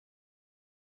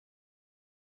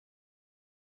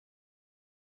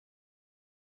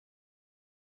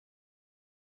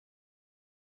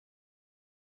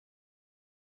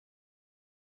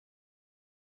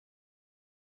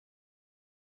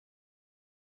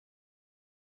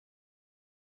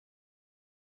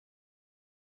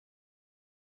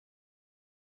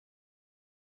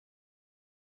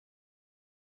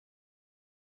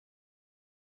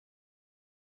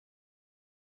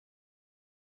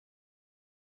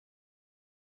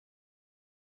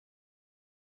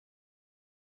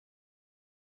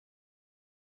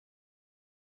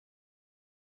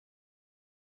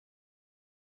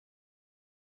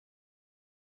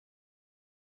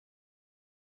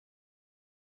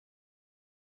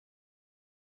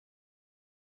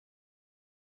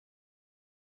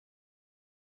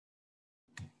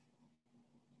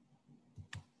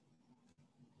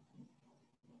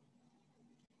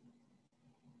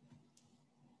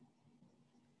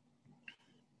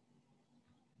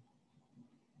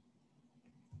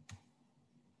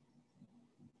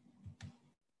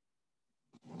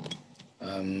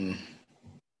Okay,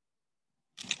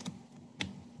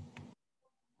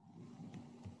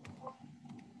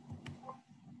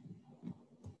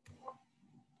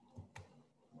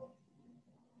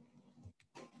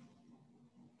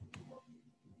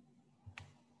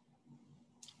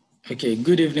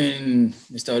 good evening,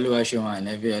 Mr. Oluwaseun and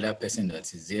every other person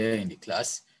that is here in the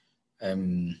class. If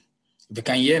you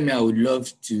can hear me, I would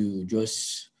love to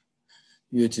just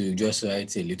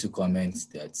write a little comment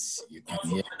that you can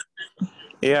hear.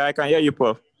 Yeah, I can hear you,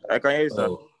 Prof. I can hear you, sir.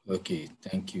 Oh, okay.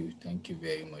 Thank you. Thank you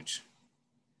very much.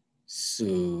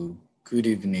 So, good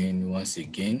evening once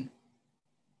again.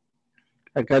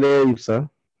 I can hear you, sir.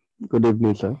 Good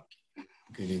evening, sir.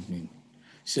 Good evening.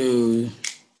 So,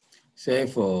 sorry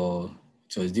for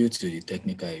it was due to the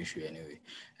technical issue anyway.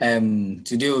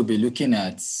 Today we'll be looking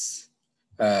at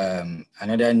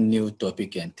another new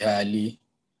topic entirely,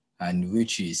 and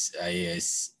which is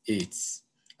IAS 8,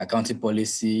 accounting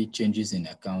policy, changes in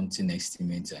accounting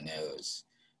estimates and errors.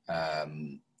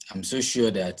 I'm so sure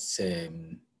that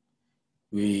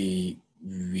we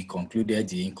concluded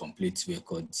the incomplete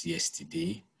records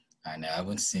yesterday, and I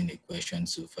haven't seen a question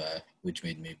so far, which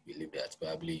made me believe that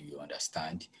probably you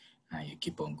understand and you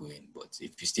keep on going. But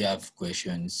if you still have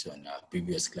questions on our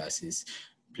previous classes,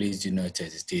 please do not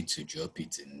hesitate to drop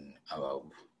it in our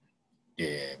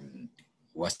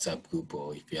WhatsApp group,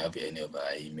 or if you have any of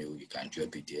our email, you can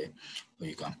drop it there, or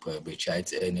you can probably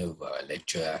chat any of our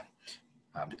lecturer.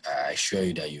 I assure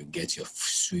you that you get your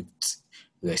swift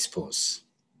response.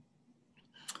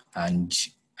 And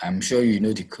I'm sure you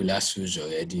know the class rules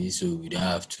already, so we don't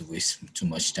have to waste too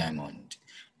much time on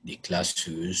the class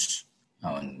rules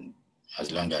as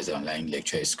long as the online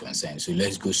lecture is concerned. So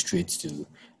let's go straight to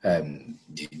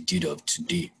the deed of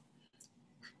today.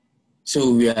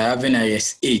 So we are having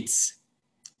IAS 8,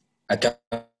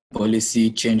 accounting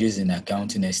policy, changes in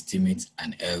accounting estimates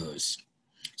and errors.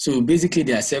 So basically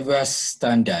there are several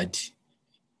standards.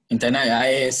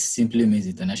 IAS simply means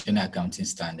International Accounting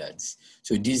Standards.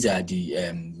 So these are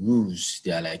the rules,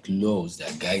 they are like laws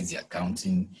that guide the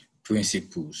accounting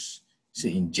principles. So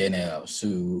in general,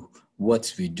 so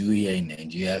what we do here in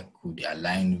Nigeria could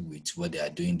align with what they are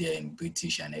doing there in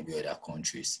British and every other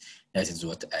countries. That is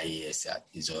what IAS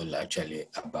is all actually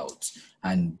about.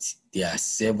 And there are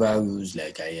several rules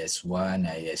like IAS 1,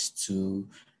 IAS 2,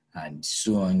 and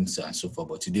so on and so forth.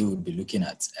 But today we'll be looking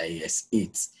at IAS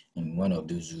 8 in one of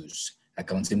those rules: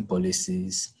 accounting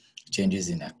policies, changes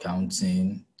in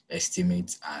accounting,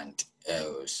 estimates, and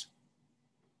errors.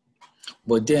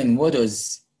 But then what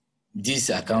does this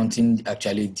accounting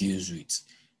actually deals with?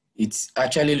 It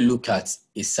actually look at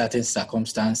a certain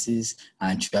circumstances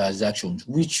and transactions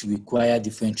which require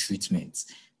different treatments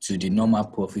to the normal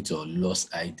profit or loss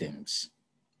items.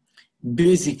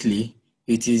 Basically,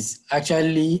 it is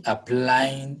actually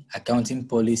applying accounting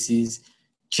policies,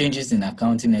 changes in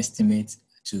accounting estimates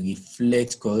to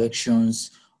reflect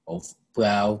corrections of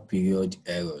prior period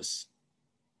errors.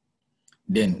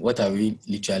 Then what are we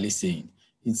literally saying?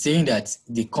 It's saying that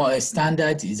the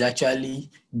standard is actually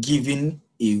giving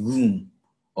a room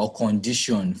or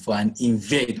condition for an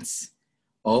event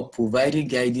or providing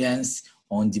guidance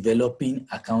on developing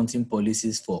accounting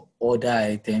policies for other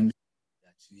items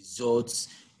that results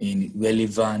in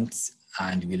relevant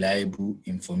and reliable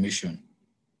information.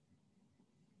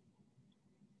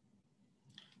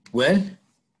 Well,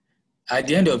 at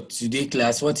the end of today's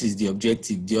class, what is the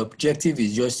objective? The objective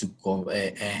is just to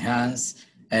enhance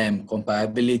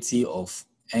comparability of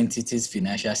entities'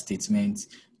 financial statements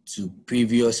to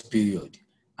previous period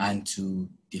and to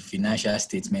the financial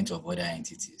statement of other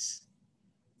entities.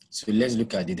 So let's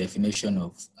look at the definition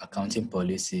of accounting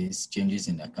policies, changes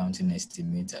in accounting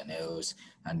estimates and errors,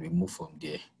 and we move from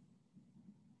there.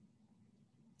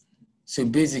 So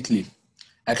basically,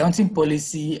 accounting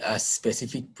policy has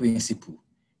specific principle,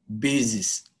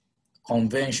 basis,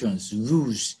 conventions,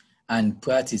 rules, and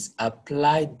practice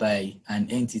applied by an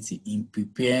entity in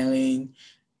preparing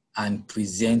and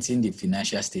presenting the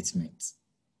financial statements.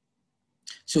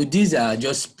 So these are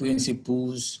just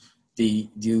principles, the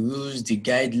rules, the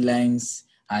guidelines,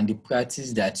 and the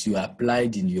practice that you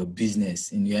applied in your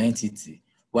business, in your entity,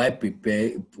 while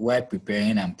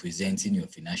preparing and presenting your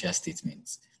financial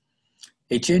statements.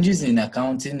 A changes in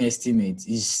accounting estimate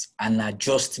is an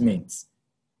adjustment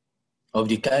of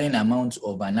the carrying amount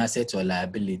of an asset or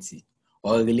liability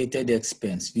or related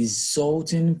expense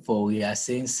resulting for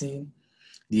reassessing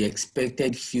the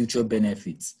expected future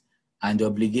benefits and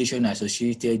obligation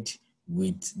associated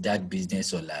with that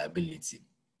business or liability.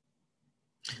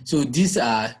 So these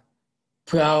are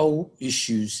prior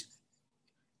issues,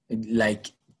 like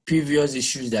previous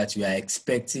issues that we are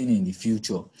expecting in the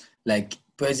future, like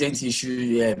present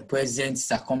issue, present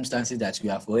circumstances that we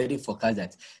have already forecast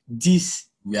that this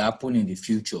will happen in the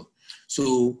future.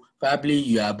 So probably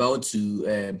you are about to,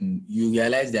 you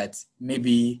realize that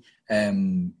maybe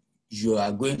you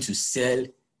are going to sell,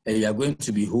 you are going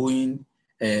to be owing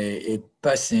a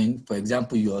person, for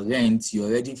example, your rent, you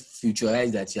already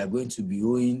futurize that you are going to be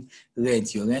owing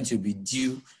rent, your rent will be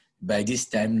due by this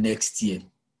time next year.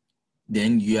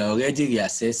 Then you are already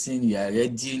reassessing, you are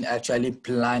already actually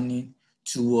planning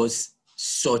towards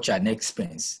such an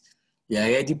expense. You are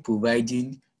already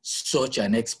providing such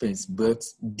an expense, but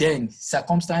then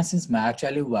circumstances might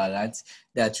actually warrant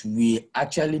that we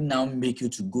actually now make you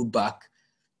to go back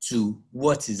to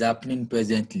what is happening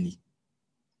presently.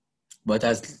 But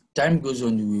as time goes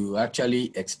on, we will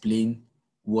actually explain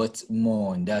what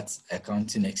more on that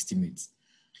accounting estimate.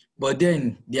 But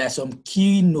then there are some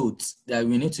key notes that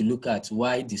we need to look at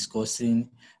while discussing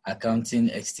accounting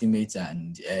estimates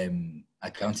and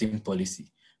accounting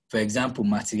policy. For example,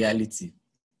 materiality.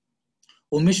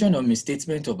 Omission or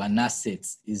misstatement of an asset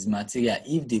is material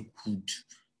if they could,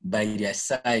 by their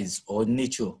size or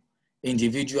nature,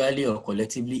 individually or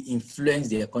collectively influence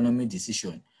the economic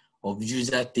decision of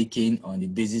user taken on the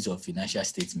basis of financial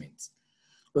statements.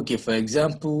 Okay, for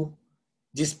example,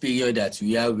 this period that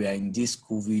we are in this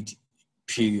COVID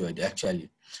period actually,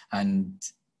 and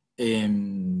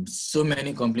so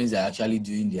many companies are actually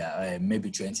doing their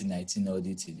maybe 2019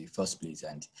 audit in the first place,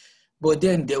 but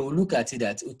then they will look at it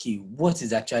that, okay, what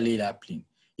is actually happening?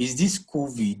 Is this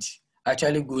COVID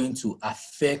actually going to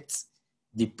affect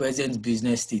the present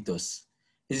business status?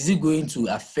 Is it going to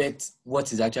affect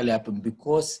what is actually happening?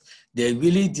 Because they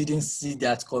really didn't see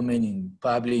that coming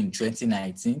probably in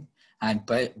 2019. And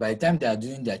by the time they are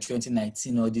doing their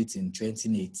 2019 audit in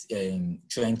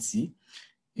 2020,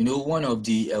 one of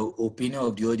the opinion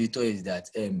of the auditor is that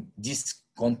this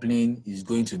complaint is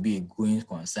going to be a going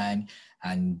concern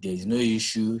and there is no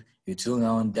issue. It will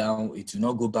round down, it will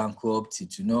not go bankrupt,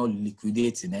 it will not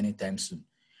liquidate in any time soon.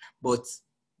 But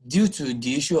due to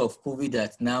the issue of COVID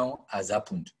that now has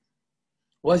happened,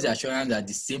 what's the assurance that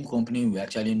the same company will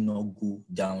actually not go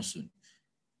down soon?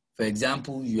 For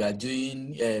example, you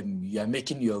are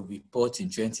making your report in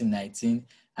 2019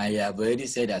 and you have already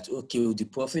said that, okay, the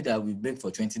profit that we make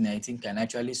for 2019 can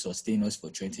actually sustain us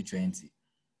for 2020.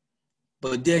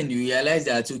 But then you realize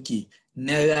that, okay,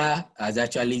 Naira has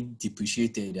actually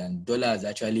depreciated and dollar has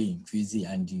actually increased,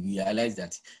 and you realize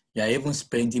that you are even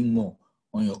spending more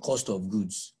on your cost of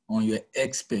goods, on your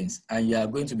expense, and you are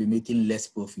going to be making less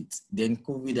profit. Then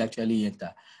COVID actually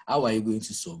enter. How are you going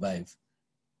to survive?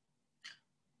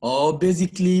 Or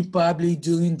basically, probably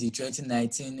during the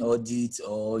 2019 audit,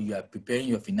 or you are preparing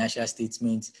your financial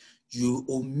statement, you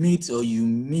omit or you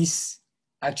miss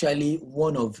actually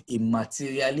one of a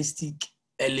materialistic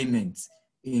element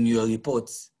in your report.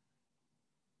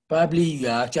 Probably you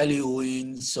are actually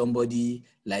owing somebody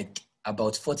like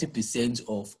about 40%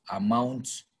 of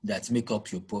amount that make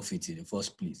up your profit in the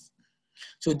first place.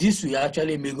 So this will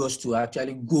actually make us to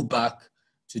actually go back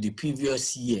to the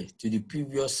previous year, to the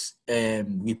previous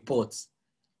reports,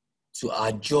 to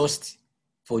adjust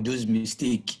for those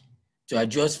mistakes, to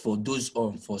adjust for those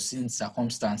unforeseen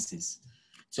circumstances,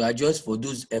 to adjust for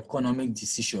those economic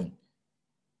decisions.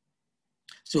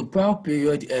 So prior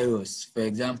period errors, for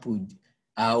example,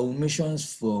 are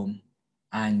omissions from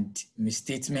and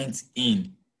misstatements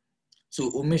in.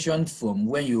 So omission from,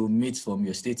 when you omit from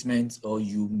your statement or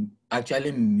you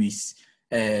actually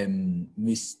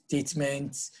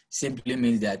misstatement simply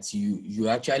means that you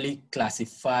actually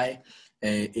classify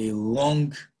a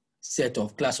wrong set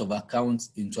of class of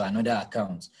accounts into another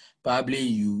account. Probably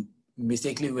you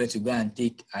mistakenly went to go and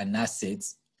take an asset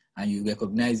and you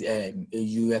recognize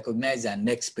an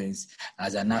expense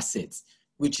as an asset,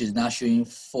 which is now showing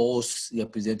false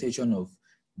representation of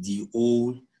the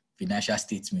whole financial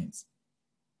statement.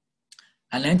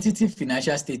 An entity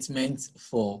financial statement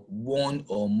for one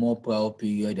or more prior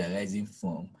period arising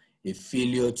from a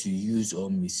failure to use or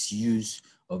misuse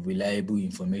of reliable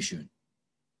information.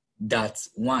 That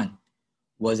one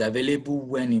was available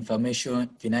when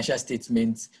financial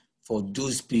statements for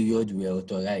those periods were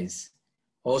authorized.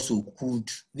 Also could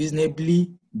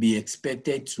reasonably be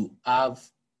expected to have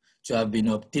been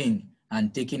obtained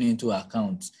and taken into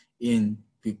account in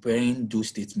preparing those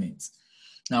statements.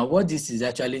 Now, what this is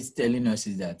actually telling us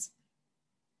is that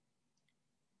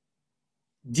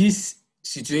this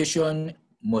situation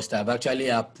must have actually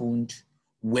happened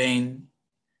when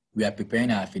we are preparing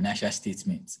our financial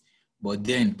statements, but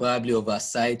then probably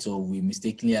oversight or we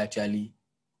mistakenly actually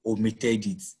omitted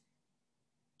it.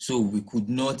 So we could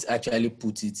not actually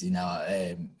put it in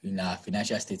our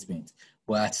financial statement.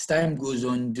 But as time goes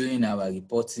on during our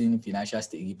reporting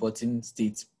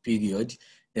state period,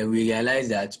 then we realize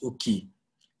that, okay,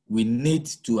 we need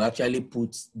to actually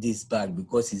put this back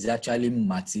because it's actually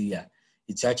material.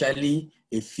 It's actually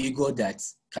a figure that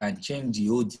can change the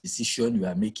whole decision we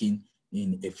are making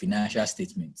in a financial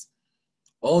statement.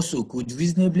 Also, could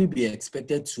reasonably be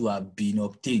expected to have been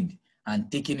obtained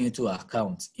and taken into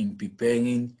account in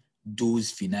preparing those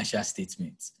financial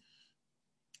statements.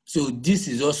 So this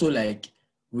is also like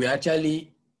we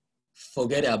actually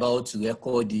forget about to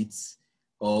record it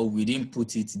or we didn't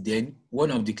put it. Then one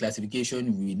of the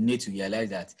classification we need to realize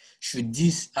that should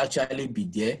this actually be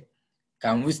there,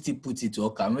 can we still put it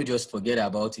or can we just forget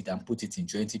about it and put it in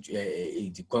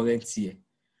the current year?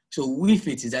 So if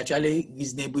it is actually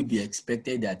reasonably be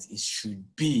expected that it should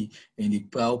be in the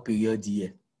prior period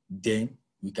year, then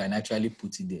we can actually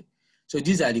put it there. So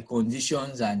these are the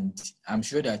conditions, and I'm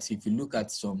sure that if you look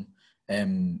at some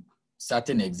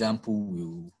certain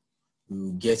example,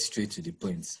 we'll get straight to the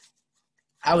point.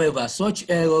 However, such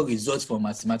error results from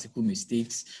mathematical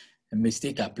mistakes, a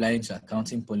mistake applying to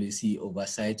accounting policy,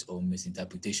 oversight, or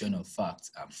misinterpretation of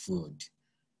facts and fraud.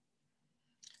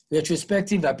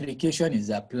 Retrospective application is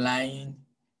applying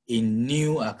a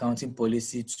new accounting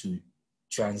policy to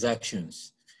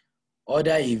transactions,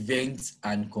 other events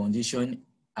and conditions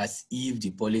as if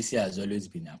the policy has always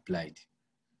been applied.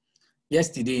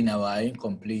 Yesterday in our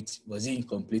incomplete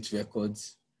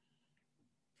records?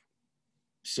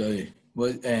 Sorry,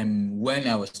 when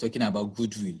I was talking about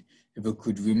goodwill, if you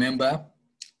could remember,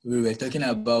 we were talking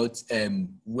about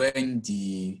when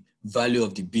the value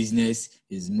of the business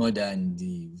is more than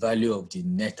the value of the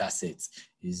net assets,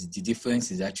 the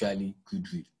difference is actually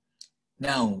goodwill.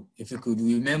 Now, if you could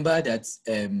remember that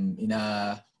in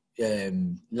our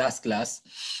last class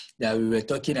that we were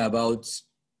talking about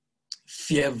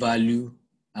fair value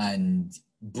and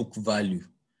book value.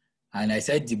 And I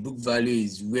said the book value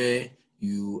is where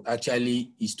you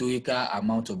actually historical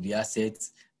amount of the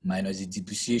assets minus the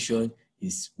depreciation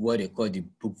is what they call the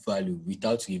book value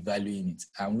without revaluing it.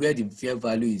 And where the fair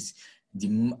value is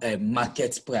the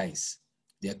market price,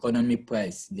 the economic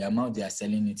price, the amount they are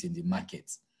selling it in the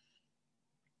market.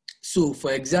 So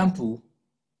for example,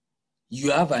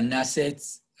 you have an asset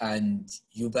and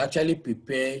you've actually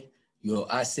prepared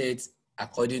your assets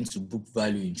according to book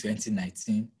value in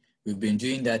 2019. We've been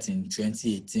doing that in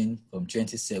 2018 from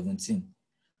 2017.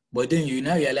 But then you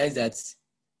now realize that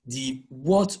the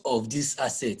worth of these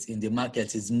assets in the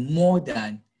market is more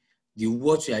than the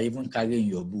worth you are even carrying in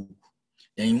your book.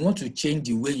 Then you want to change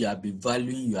the way you are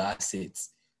valuing your assets,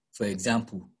 for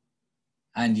example,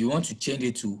 and you want to change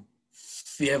it to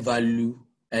fair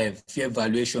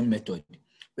valuation method,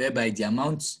 whereby the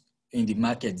amount in the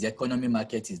market, the economy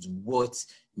market, is what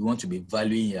you want to be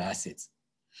valuing your assets.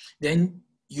 Then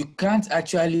you can't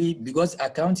actually, because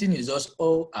accounting is also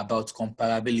all about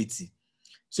comparability.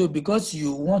 So because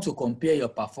you want to compare your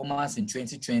performance in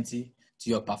 2020 to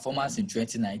your performance in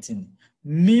 2019,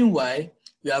 meanwhile,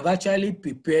 you have actually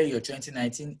prepared your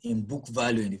 2019 in book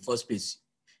value in the first place.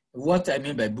 What I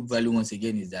mean by book value, once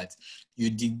again, is that you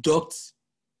deduct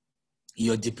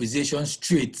your depreciation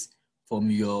straight from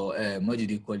your,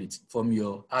 from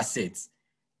your assets.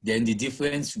 Then the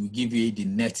difference will give you the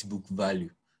net book value.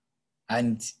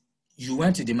 And you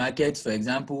went to the market, for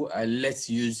example, let's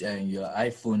use your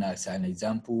iPhone as an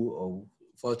example, or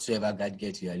whatsoever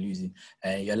gadget you are using,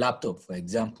 your laptop, for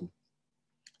example.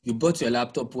 You bought your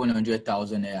laptop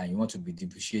 100,000 naira and you want to be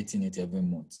depreciating it every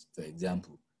month, for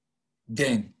example.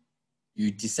 Then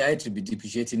you decide to be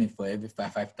depreciating it for every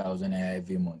 5,000 naira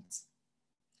every month.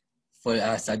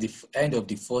 As at the end of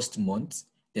the first month,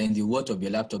 then the worth of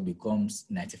your laptop becomes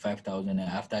 95,000 naira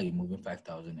after removing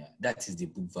 5,000 naira. That is the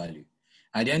book value.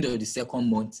 At the end of the second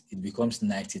month, it becomes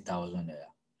 90,000 naira.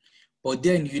 But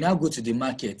then you now go to the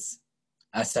market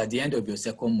as at the end of your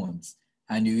second month,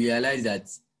 and you realize that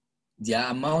the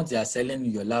amount they are selling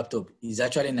your laptop is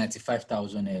actually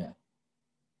 95,000 naira,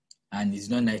 and it's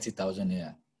not 90,000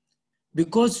 naira.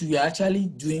 Because we are actually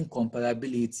doing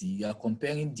comparability, you are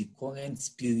comparing the current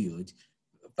period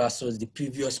versus the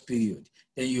previous period.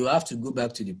 Then you have to go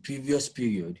back to the previous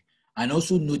period and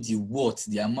also know the worth,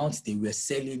 the amount they were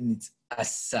selling it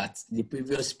as at the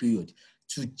previous period,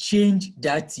 to change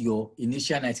that your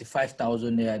initial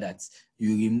 95,000 naira that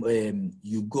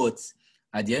you got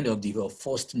at the end of your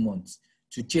first month,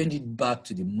 to change it back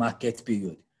to the market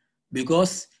period.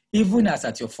 Because even as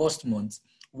at your first month,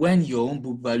 when your own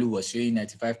book value was showing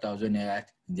 95,000 naira,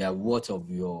 the worth of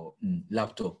your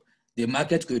laptop, the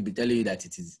market could be telling you that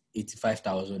it is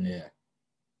 85,000 naira.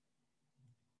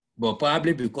 But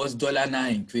probably because dollar now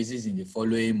increases in the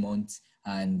following month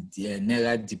and the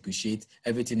naira depreciate,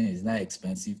 everything is now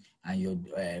expensive, and your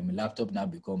laptop now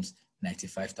becomes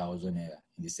 95,000 naira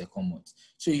in the second month.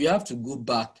 So you have to go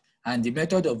back, and the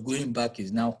method of going back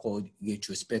is now called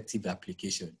retrospective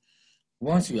application.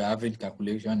 Once you are having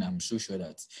calculation, I'm so sure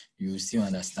that you will still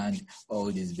understand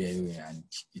all this very well, and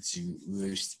it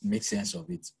will make sense of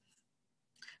it.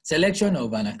 Selection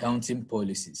of an accounting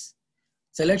policies.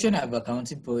 Selection of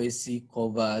accounting policy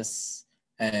covers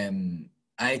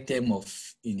item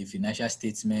of in the financial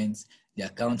statements, the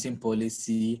accounting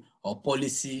policy or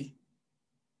policy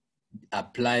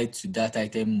applied to that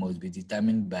item must be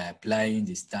determined by applying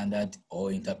the standard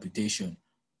or interpretation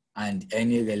and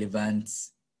any relevant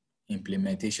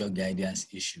implementation guidance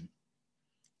issue.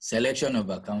 Selection of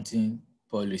accounting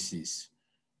policies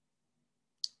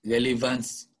relevant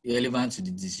to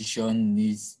the decision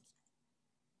needs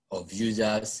of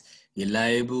users,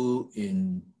 reliable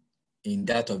in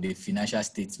that of the financial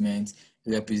statement,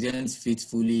 represents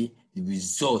faithfully the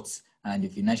results and the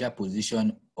financial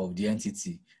position of the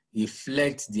entity,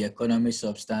 reflect the economic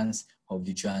substance of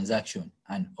the transaction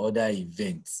and other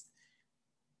events,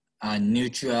 and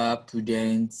neutral,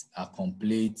 prudent, are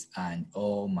complete, and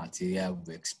all material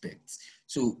respects.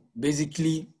 So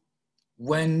basically,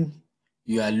 when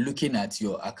you are looking at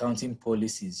your accounting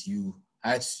policies, you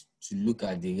have to look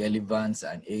at the relevance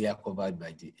and area covered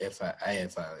by the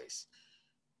IFRS.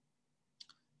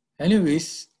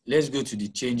 Anyways, let's go to the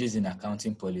changes in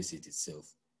accounting policy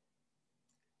itself.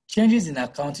 Changes in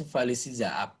accounting policies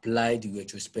are applied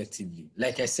retrospectively.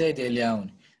 Like I said earlier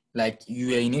on, like you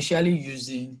were initially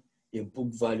using a book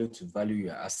value to value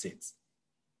your assets,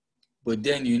 but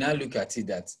then you now look at it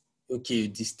that, okay,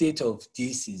 the state of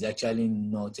this is actually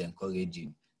not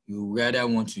encouraging. You rather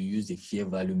want to use the fair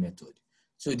value method.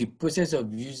 So the process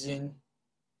of using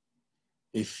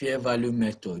a fair value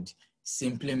method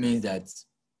simply means that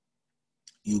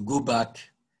you go back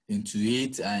into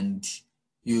it, and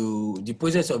the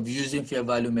process of using fair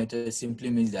value method simply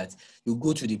means that you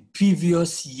go to the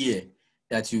previous year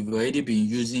that you've already been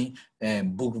using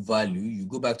book value. You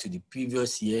go back to the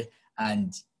previous year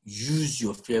and use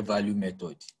your fair value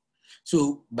method.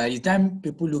 So by the time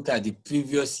people look at the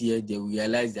previous year, they will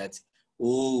realize that,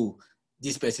 oh,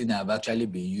 this person have actually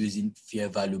been using fair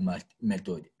value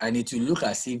method. And it will look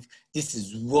as if this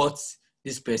is what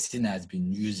this person has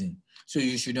been using. So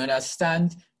you should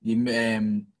understand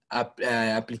the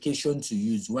application to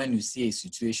use when you see a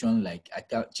situation like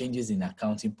changes in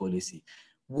accounting policy.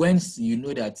 Once you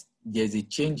know that there's a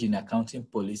change in accounting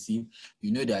policy,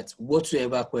 you know that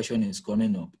whatsoever question is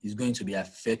coming up is going to be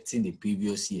affecting the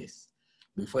previous years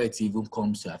before it even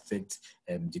comes to affect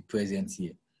the present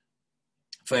year.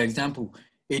 For example,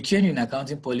 a change in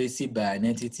accounting policy by an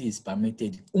entity is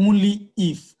permitted only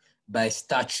if by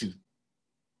statute.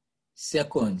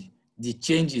 Second, the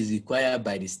change is required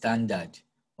by the standard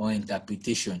or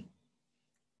interpretation,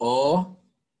 or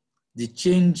the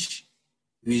change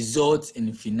results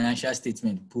in financial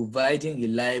statement providing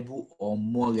reliable or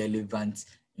more relevant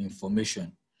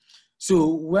information. So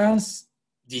once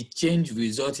the change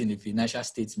results in the financial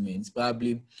statements,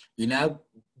 probably you now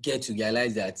get to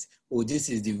realize that, oh, this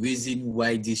is the reason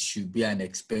why this should be an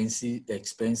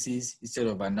expenses instead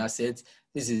of an asset.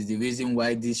 This is the reason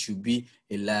why this should be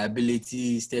a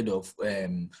liability instead of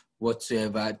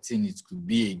whatsoever thing it could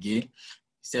be again,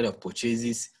 instead of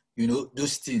purchases, you know,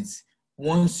 those things.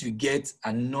 Once you get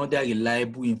another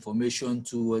reliable information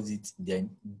towards it, then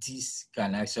this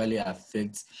can actually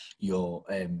affect your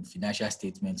financial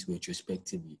statements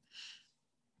retrospectively.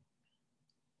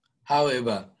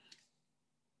 However,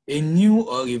 a new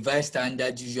or revised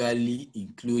standard usually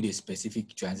include a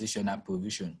specific transitional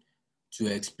provision to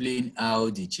explain how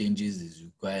the changes is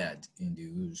required in the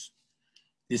rules.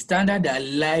 The standard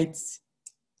highlights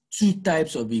two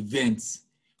types of events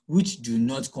which do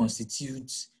not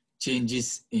constitute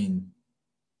changes in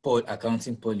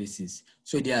accounting policies.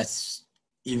 So there are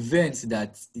events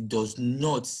that does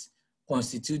not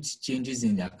constitute changes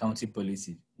in the accounting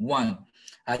policy. One,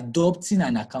 adopting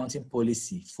an accounting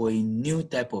policy for a new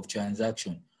type of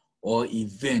transaction or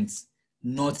event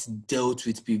not dealt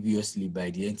with previously by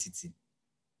the entity.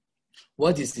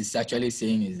 What this is actually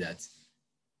saying is that,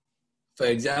 for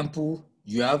example,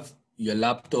 you have your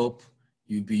laptop,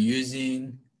 you've been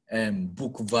using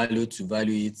book value to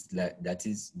value it, like that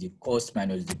is the cost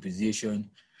minus depreciation.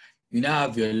 You now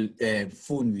have your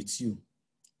phone with you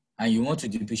and you want to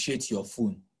depreciate your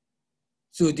phone.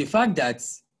 So the fact that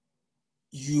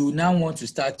you now want to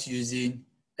start using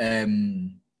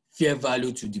fair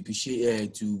value to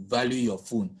depreciate, to value your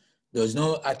phone does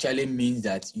not actually mean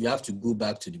that you have to go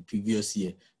back to the previous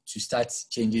year to start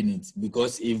changing it.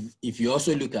 Because if you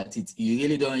also look at it, you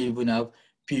really don't even have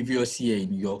previous year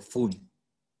in your phone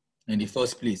in the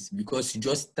first place, because you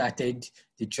just started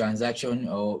the transaction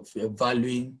of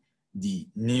valuing the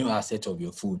new asset of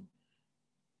your phone.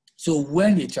 So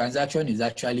when the transaction is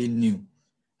actually new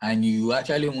and you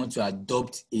actually want to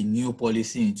adopt a new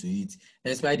policy into it,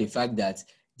 despite the fact that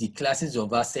the classes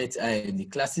of assets and the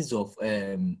classes of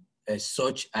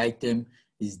such item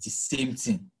is the same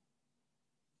thing,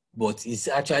 but it's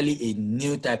actually a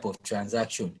new type of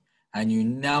transaction, and you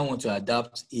now want to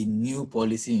adopt a new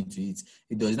policy into it,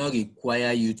 it does not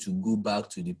require you to go back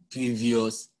to the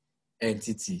previous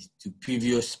entity, to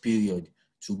previous period,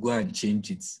 to go and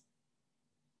change it.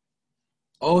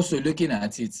 Also, looking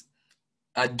at it,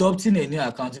 adopting a new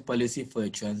accounting policy for a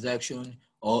transaction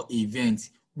or event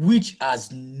which has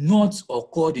not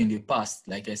occurred in the past,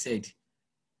 like I said,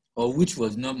 or which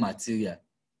was not material.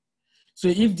 So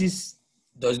if this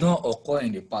does not occur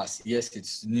in the past, yes,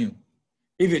 it's new.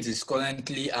 If it is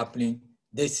currently happening,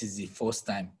 this is the first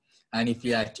time. And if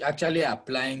you are actually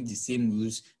applying the same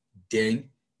rules, then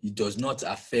it does not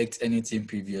affect anything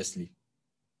previously.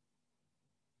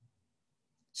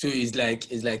 So it's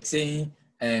like saying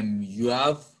you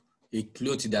have a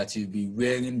cloth that you've been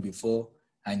wearing before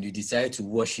and you decide to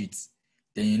wash it.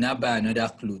 Then you now buy another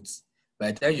cloth.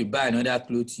 By the time you buy another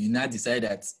cloth, you now decide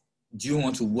that, do you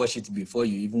want to wash it before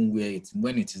you even wear it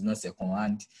when it is not second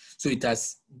hand? So it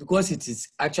has, because it is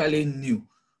actually new,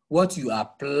 what you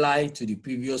apply to the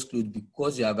previous clothes,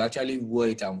 because you have actually wore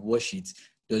it and washed it,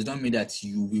 does not mean that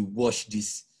you will wash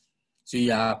this. So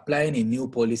you are applying a new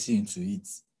policy into it.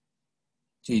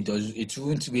 So it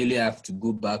won't really have to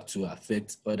go back to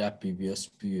affect other previous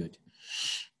period.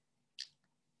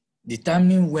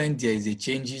 Determining when there is a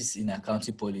changes in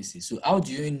accounting policy. So how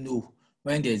do you know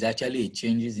when there is actually a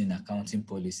changes in accounting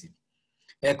policy?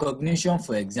 Recognition,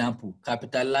 for example,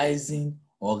 capitalizing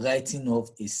or writing off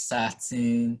a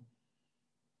certain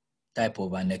type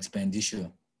of an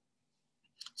expenditure.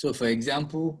 So for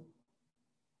example,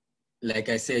 like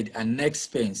I said, an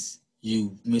expense,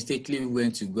 you mistakenly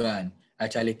went to go and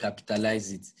actually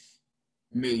capitalize it.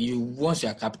 Once you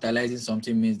are capitalizing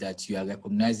something, means that you are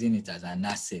recognizing it as an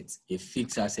asset, a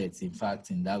fixed asset, in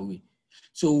fact, in that way.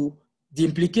 So the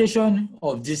implication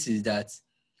of this is that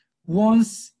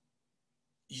once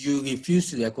you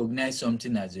refuse to recognize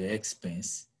something as your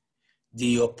expense,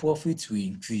 your profit will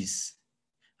increase.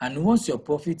 And once your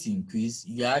profit increase,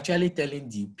 you are actually telling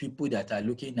the people that are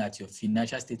looking at your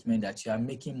financial statement that you are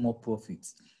making more profit.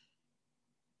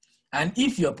 And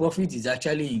if your profit is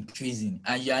actually increasing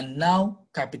and you are now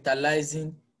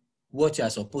capitalizing what you are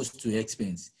supposed to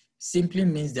expense, simply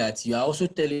means that you are also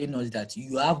telling us that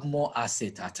you have more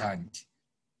asset at hand.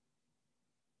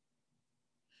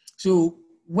 So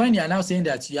when you are now saying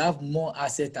that you have more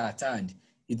asset at hand,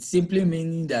 it's simply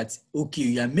meaning that, okay,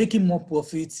 you are making more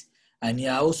profit and you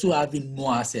are also having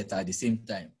more asset at the same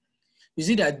time. You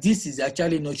see that this is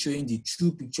actually not showing the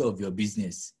true picture of your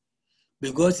business.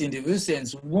 Because in the real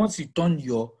sense, once you turn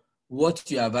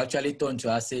what you have actually turned to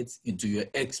assets into your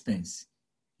expense,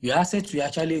 your assets will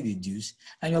actually reduce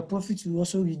and your profit will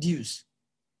also reduce.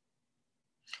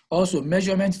 Also,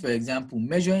 measurement, for example,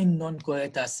 measuring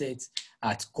non-current assets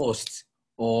at cost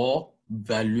or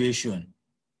valuation.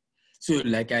 So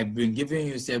like I've been giving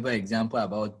you several examples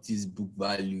about this book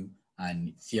value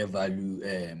and fair value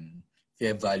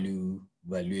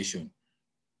valuation.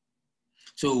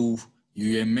 So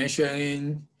you are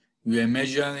measuring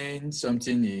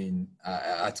something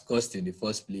at cost in the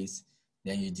first place,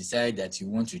 then you decide that you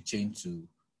want to change to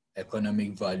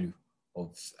economic value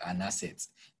of an asset,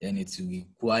 then it will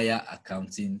require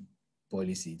accounting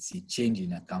policy. It's a change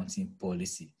in accounting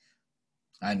policy.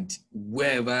 And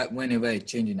whenever a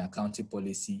change in accounting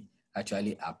policy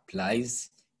actually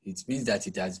applies, it means that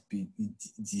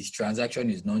this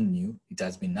transaction is not new. It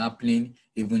has been happening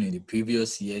even in the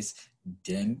previous years.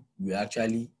 Then we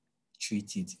actually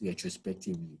treat it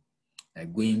retrospectively,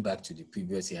 like going back to the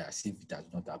previous year as if it has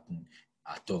not happened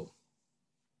at all.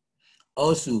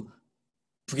 Also,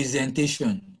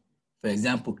 presentation, for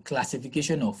example,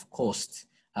 classification of cost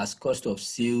as cost of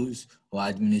sales or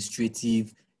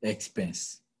administrative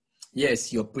expense.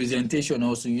 Yes, your presentation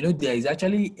also, there is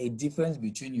actually a difference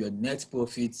between your net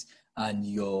profits and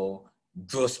your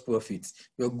gross profits.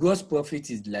 Your gross profit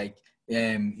is like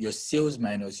your sales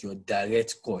minus your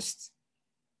direct cost,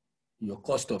 your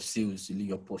cost of sales,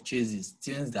 your purchases,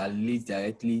 things that lead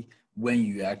directly when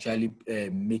you are actually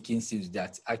making sales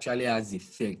that actually has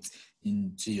effect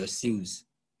into your sales.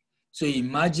 So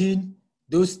imagine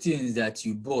those things that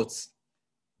you bought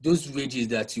those wages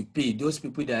that you pay, those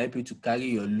people that help you to carry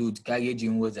your load, carry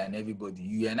inwards and everybody,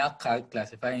 you are now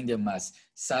classifying them as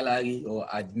salary or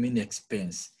admin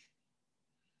expense.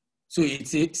 So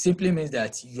it simply means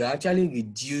that you are actually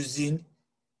reducing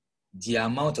the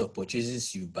amount of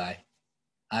purchases you buy,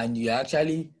 and you are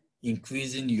actually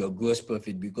increasing your gross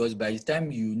profit, because by the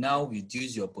time you now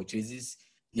reduce your purchases,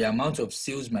 the amount of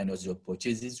sales minus your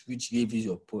purchases, which gives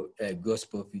you your gross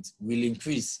profit, will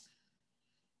increase.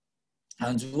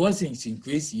 And once it's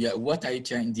increased, what are you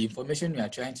trying? The information you are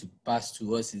trying to pass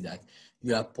to us is that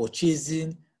you are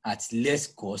purchasing at less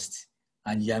cost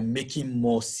and you are making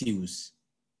more sales,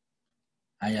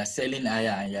 and you are selling higher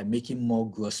and you are making more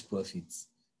gross profits.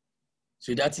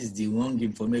 So that is the wrong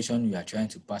information you are trying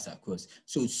to pass across.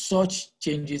 So such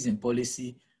changes in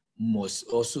policy must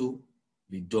also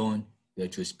be done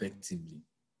retrospectively.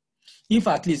 If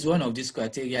at least one of these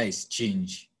criteria is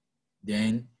changed,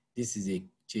 then this is a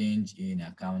change in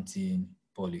accounting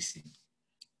policy.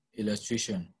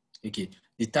 Illustration. Okay,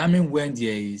 determine when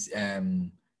there is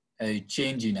a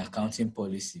change in accounting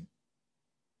policy.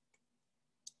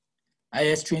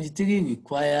 IAS 23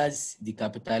 requires the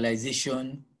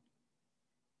capitalization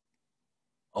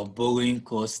of borrowing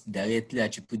costs directly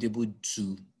attributable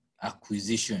to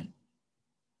acquisition,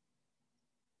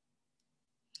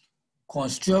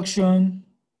 construction,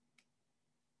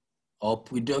 or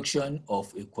production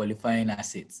of a qualifying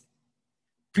asset.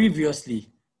 Previously,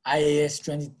 IAS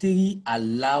 23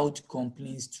 allowed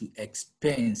companies to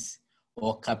expense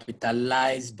or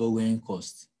capitalize borrowing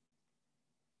costs.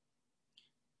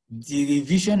 The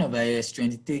revision of IAS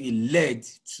 23 led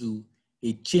to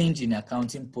a change in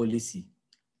accounting policy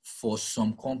for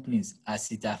some companies,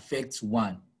 as it affects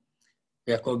one,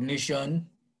 recognition.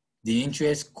 The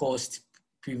interest cost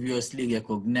previously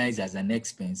recognized as an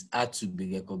expense had to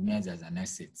be recognized as an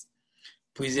asset.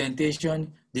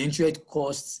 Presentation, the interest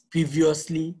costs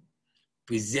previously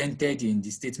presented in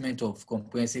the statement of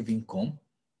comprehensive income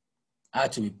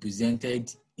had to be presented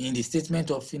in the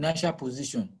statement of financial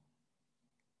position.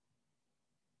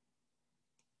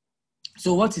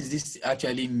 So what does this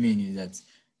actually mean is that,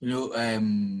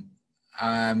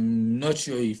 I'm not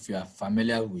sure if you are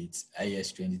familiar with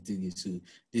IAS 23, so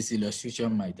this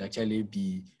illustration might actually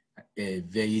be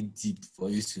very deep for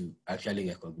you to actually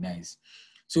recognize.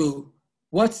 So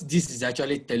what this is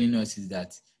actually telling us is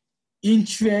that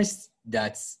interest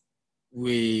that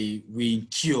we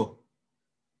incur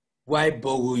while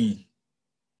borrowing,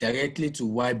 directly to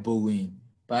while borrowing,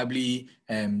 probably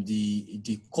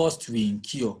the cost we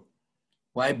incur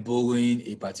while borrowing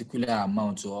a particular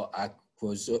amount, or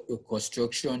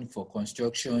construction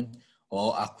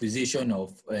or acquisition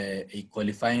of a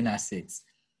qualifying asset,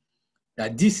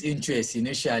 that this interest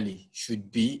initially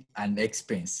should be an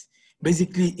expense.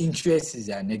 Basically, interest is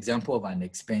an example of an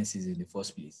expense in the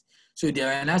first place. So they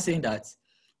are not saying that,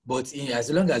 but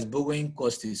as long as borrowing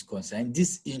cost is concerned,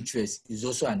 this interest is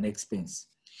also an expense.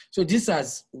 So this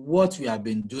is what we have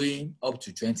been doing up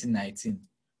to 2019.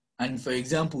 And for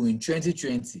example, in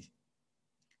 2020,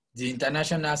 the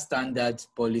International Standard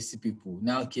Policy people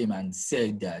now came and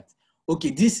said that,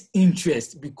 okay, this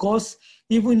interest, because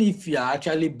even if you are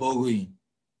actually borrowing,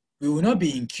 we will not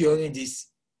be incurring this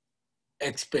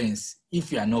expense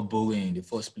if you are not borrowing in the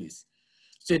first place.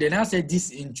 So they now said this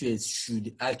interest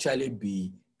should actually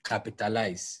be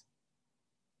capitalized.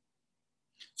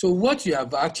 So what you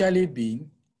have actually been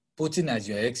putting as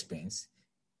your expense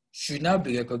should now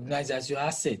be recognized as your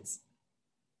asset.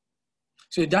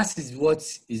 So that is what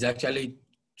is actually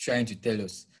trying to tell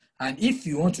us. And if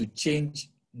you want to change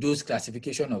those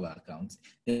classification of accounts,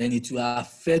 then it will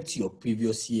affect your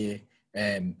previous year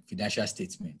financial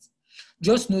statement.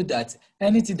 Just know that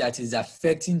anything that is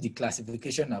affecting the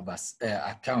classification of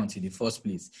account in the first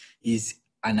place is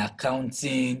an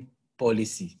accounting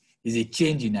policy, is a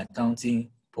change in accounting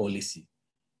policy.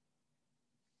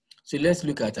 So let's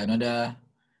look at another.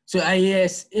 So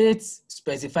IAS 8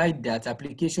 specified that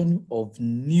application of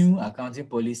new accounting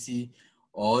policy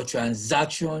or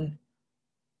transaction,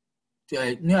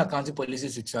 new accounting policy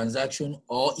to transaction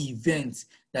or events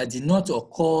that did not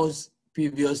occur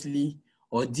previously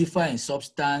or differ in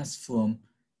substance from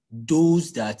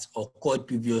those that occurred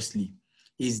previously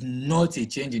is not a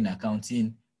change in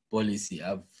accounting policy.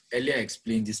 I've earlier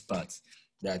explained this part,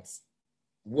 that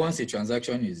once a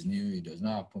transaction is new, it does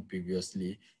not happen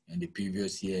previously in the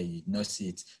previous year, you did not see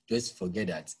it, just forget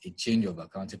that a change of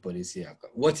accounting policy.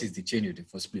 What is the change in the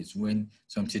first place when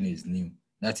something is new?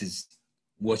 That is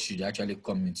what should actually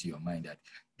come into your mind, that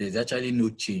there's actually no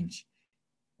change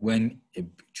when a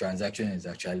transaction is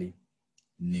actually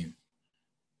new.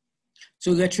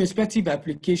 So retrospective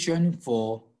application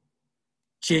for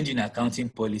change in accounting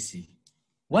policy.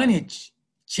 When a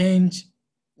change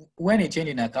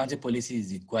in accounting policy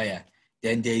is required,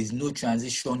 then there is no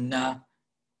transitional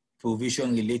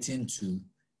provision relating to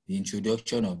the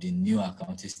introduction of the new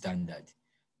accounting standard.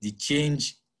 The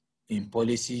change in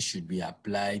policy should be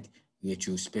applied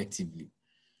retrospectively.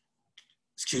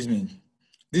 Excuse me.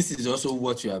 This is also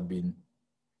what we have been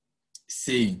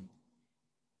saying,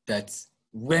 that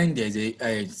when there's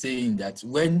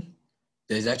when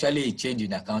there's actually a change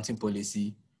in accounting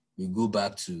policy, we go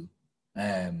back to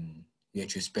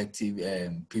retrospective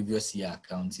previous year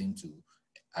accounting to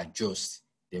adjust,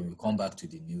 then we come back to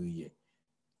the new year.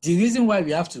 The reason why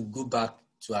we have to go back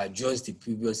to adjust the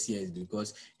previous year is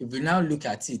because if we now look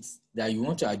at it, that you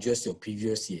want to adjust your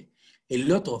previous year, a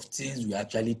lot of things will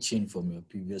actually change from your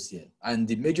previous year. And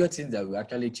the major thing that will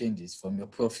actually change is from your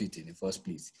profit in the first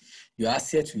place. Your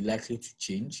assets will likely to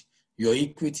change. Your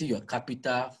equity, your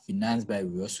capital financed by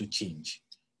will also change.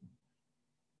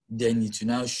 Then it will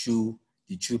now show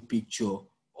the true picture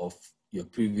of your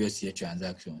previous year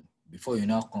transaction before you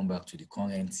now come back to the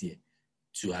current year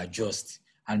to adjust.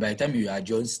 And by the time you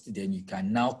adjust, then you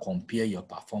can now compare your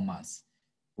performance.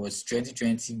 Was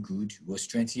 2020 good? Was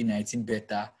 2019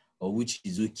 better? Or which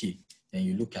is okay? Then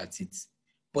you look at it.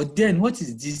 But then what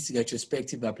is this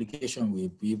retrospective application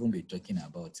we've even been talking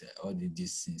about all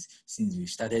this since we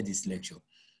started this lecture?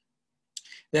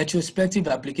 Retrospective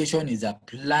application is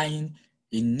applying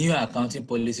a new accounting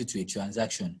policy to a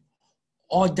transaction,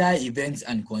 other events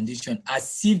and conditions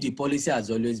as if the policy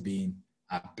has always been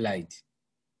applied.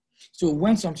 So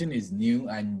when something is new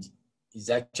and is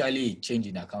actually a change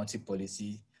in accounting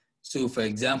policy, so for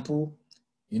example,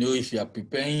 if you are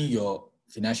preparing your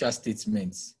financial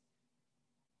statements,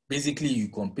 basically you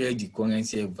compare the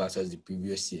current year versus the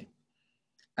previous year.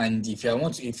 And if you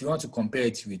want to compare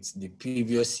it with the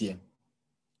previous year,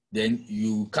 then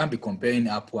you can't be comparing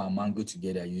apple and mango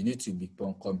together. You need to be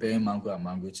comparing mango and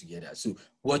mango together. So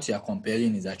what you are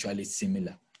comparing is actually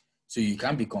similar. So you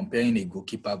can't be comparing a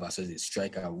goalkeeper versus a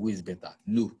striker. Who is better?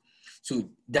 No. So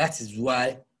that is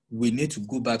why we need to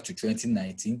go back to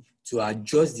 2019 to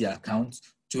adjust the account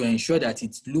to ensure that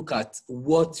it look at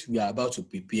what we are about to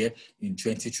prepare in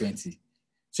 2020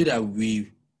 so that we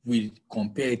will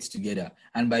compare it together.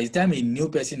 And by the time a new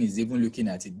person is even looking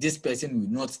at it, this person will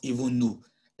not even know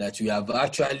that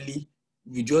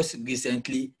we just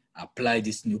recently applied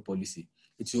this new policy.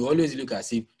 It will always look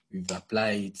as if we've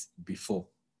applied it before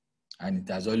and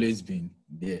it has always been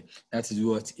there. That is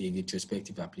what a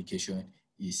retrospective application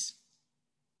is.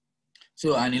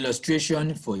 So an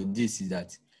illustration for this is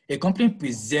that a company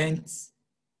presents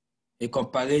a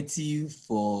comparative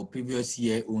for previous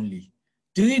year only.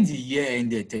 During the year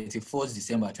ended 31st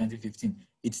December 2015,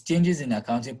 it changes in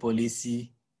accounting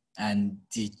policy and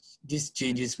these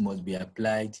changes must be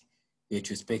applied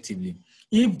retrospectively.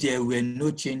 If there were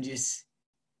no changes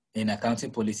in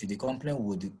accounting policy, the company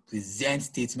would present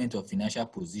statement of financial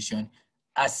position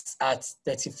as at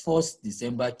 31st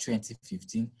December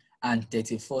 2015 and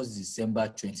 31st December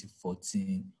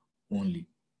 2014 only.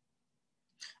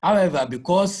 However,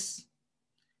 because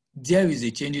there is a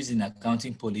changes in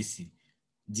accounting policy,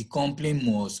 the company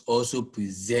must also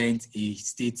present a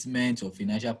statement of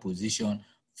financial position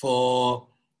for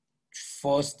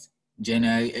 1st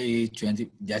January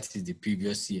 20, that is the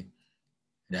previous year.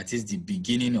 That is the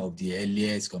beginning of the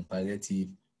earliest comparative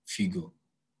figure.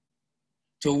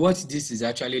 So what this is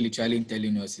actually literally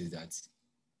telling us is that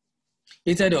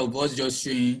instead of us just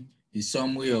showing the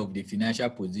summary of the financial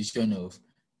position of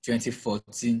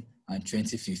 2014 and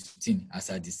 2015 as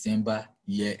a December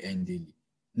year ending,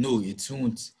 no, it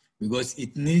won't, because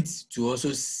it needs to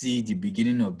also see the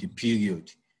beginning of the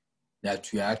period that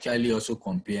we are actually also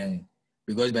comparing.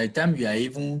 Because by the time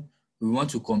we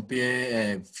want to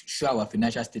compare, show our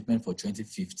financial statement for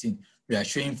 2015, we are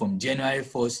showing from January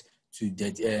 1st to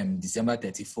December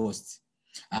 31st.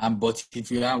 But if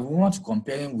we want to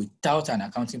compare without an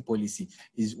accounting policy,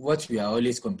 is what we are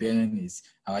always comparing is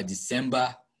our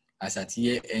December as at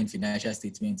year-end financial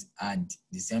statement and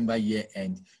December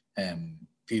year-end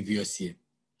previous year.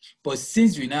 But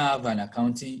since we now have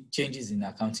changes in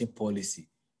accounting policy,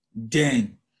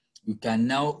 then we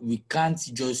can't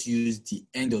just use the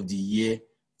end of the year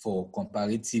for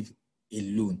comparative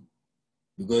alone,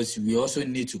 because we also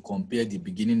need to compare the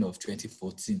beginning of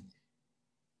 2014.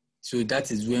 So that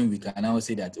is when we can now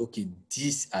say that, okay,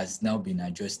 this has now been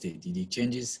adjusted. The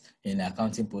changes in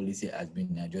accounting policy has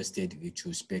been adjusted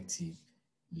retrospectively.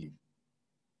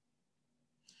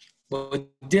 But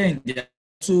then there are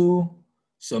also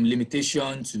some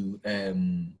limitation to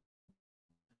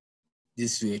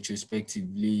this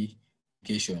retrospectively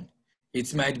application.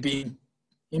 It might be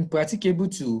impracticable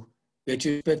to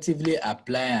retrospectively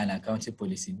apply an accounting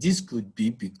policy. This could be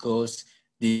because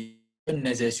the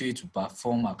necessary to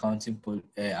perform accounting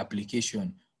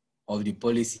application of the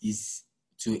policy is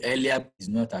to earlier is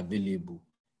not available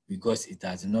because it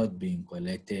has not been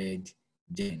collected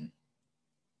then.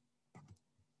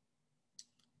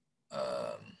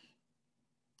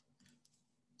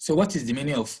 So what is the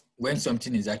meaning of when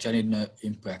something is actually not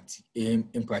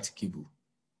impracticable?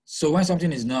 So when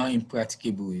something is not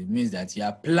impracticable, it means that you're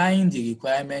applying the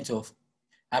requirement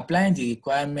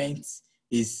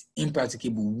is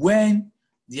impracticable when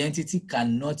the entity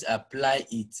cannot apply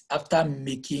it after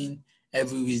making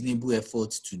every reasonable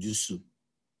effort to do so.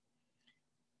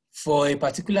 For a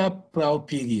particular prior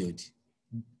period,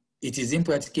 it is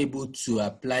impracticable to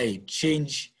apply a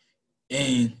change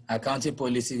in accounting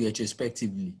policy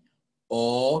retrospectively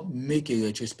or make a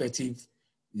retrospective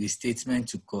restatement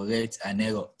to correct an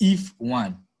error if,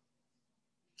 one,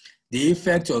 the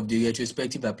effect of the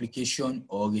retrospective application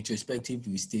or retrospective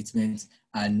restatement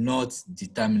are not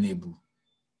determinable.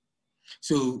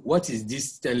 So what is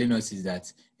this telling us is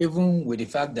that even with the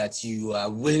fact that you are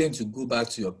willing to go back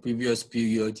to your previous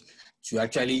period to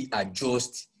actually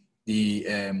adjust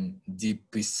the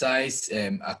precise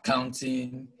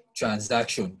accounting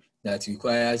transaction that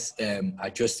requires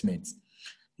adjustment,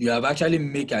 you have actually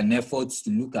made an effort to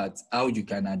look at how you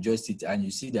can adjust it, and you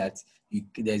see that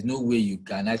there's no way you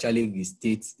can actually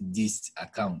restate this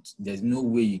account. There's no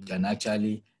way you can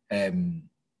actually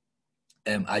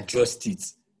adjust it.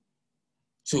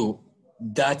 So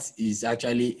that is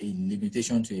actually a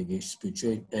limitation to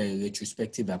a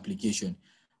retrospective application.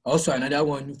 Also, another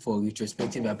one for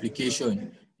retrospective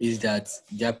application is that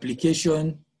the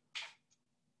application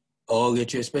or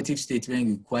retrospective statement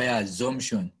require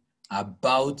assumption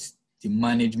about the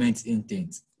management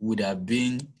intent would have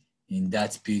been in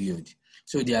that period.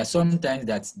 So there are some times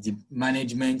that the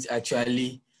management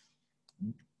actually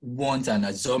want an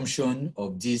assumption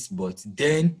of this, but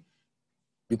then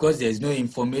because there's no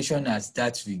information as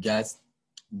that regards,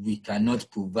 we cannot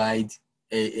provide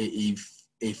a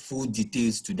full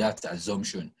details to that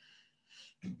assumption.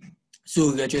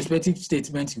 So retrospective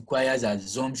statement requires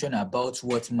assumption about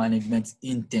what management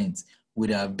intent would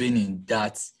have been in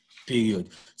that period.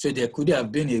 So there could have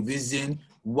been a reason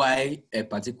why a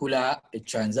particular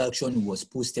transaction was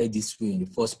posted this way in the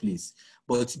first place.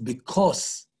 But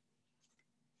because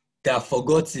they are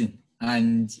forgotten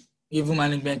and even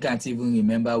management can't even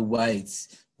remember why it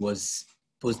was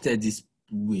posted this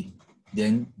way,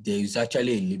 then there is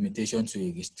actually a limitation to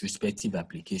a retrospective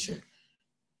application.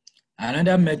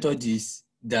 Another method is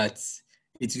that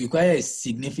it requires a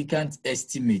significant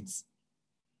estimate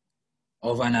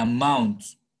of an amount,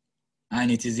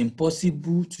 and it is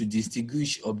impossible to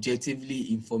distinguish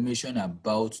objectively information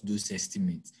about those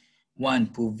estimates. One,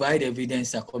 provide evidence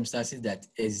circumstances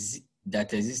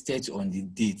that existed on the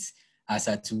date as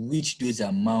at which those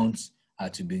amounts are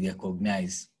to be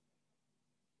recognized.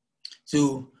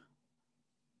 So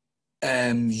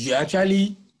you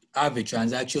actually have a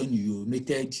transaction you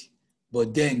omitted,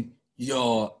 but then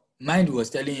your mind was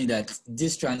telling you that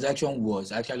this transaction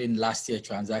was actually last year's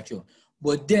transaction.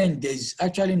 But then there's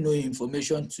actually no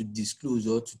information to disclose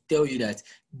or to tell you that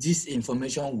this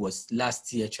information was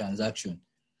last year's transaction.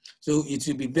 So it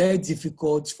will be very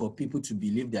difficult for people to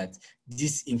believe that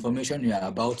this information you are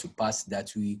about to pass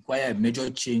that will require a major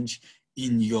change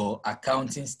in your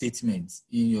accounting statement,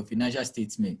 in your financial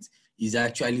statement, is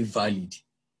actually valid.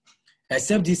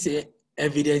 Except this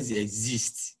evidence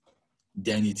exists,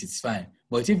 then it is fine.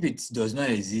 But if it does not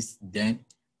exist, then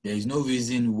there is no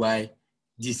reason why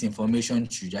this information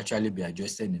should actually be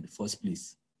adjusted in the first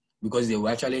place, because they will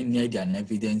actually need an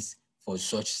evidence for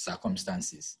such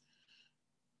circumstances.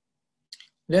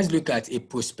 Let's look at a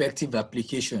prospective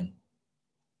application.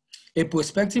 A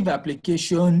prospective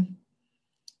application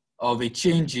of a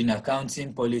change in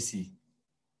accounting policy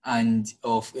and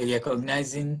of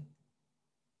recognizing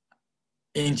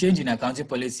a change in accounting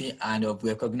policy and of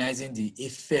recognizing the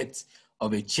effect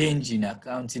of a change in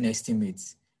accounting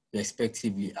estimates,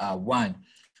 respectively, are: one,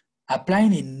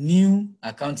 applying a new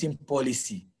accounting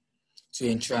policy to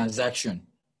a transaction.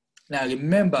 Now,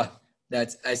 remember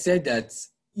that I said that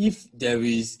if there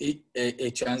is a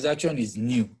transaction is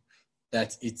new,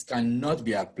 that it cannot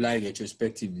be applied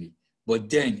retrospectively, but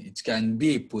then it can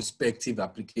be a prospective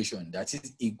application, that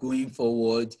is a going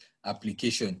forward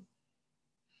application.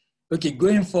 Okay,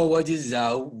 going forward, this is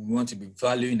how we want to be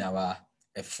valuing our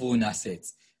phone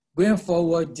assets. Going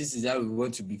forward, this is how we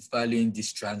want to be valuing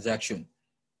this transaction.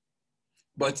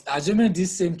 But assuming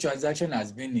this same transaction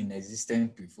has been in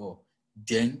existence before,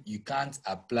 then you can't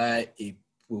apply a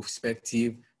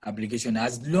prospective application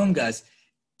as long as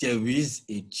there is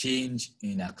a change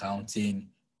in accounting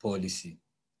policy.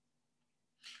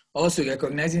 Also,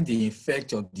 recognizing the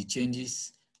effect of the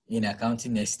changes in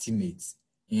accounting estimates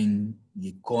in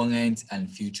the current and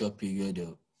future period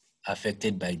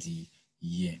affected by the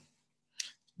year.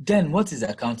 Then, what is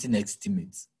accounting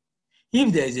estimates?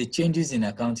 If there is a changes in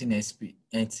accounting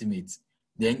estimates,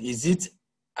 then is it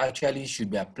actually should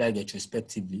be applied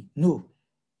retrospectively? No.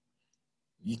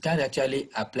 You can't actually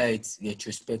apply it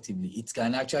retrospectively. It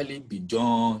can actually be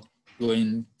done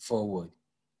going forward.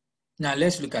 Now,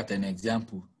 let's look at an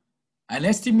example. An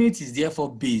estimate is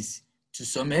therefore based to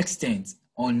some extent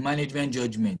on management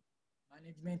judgment.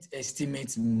 Management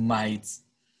estimates might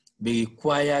be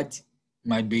required,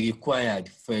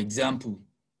 for example,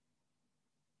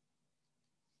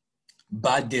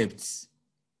 bad debts,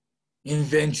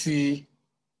 inventory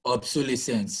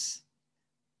obsolescence,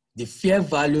 the fair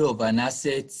value of an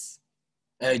asset,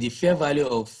 the fair value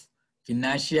of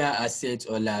financial asset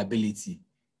or liability,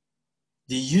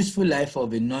 the useful life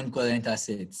of a non-current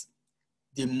asset,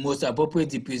 the most appropriate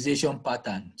depreciation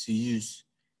pattern to use,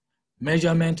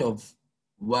 measurement of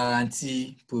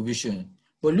warranty provision.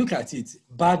 But look at it,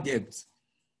 bad debt.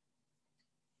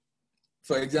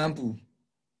 For example,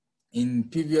 in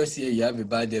previous year, you have a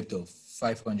bad debt of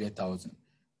 500,000.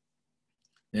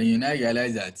 Then you now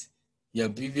realize that your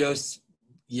previous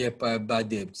year bad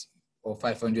debt of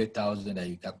 500,000 that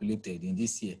you calculated in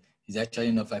this year is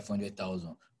actually not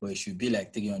 500,000, but it should be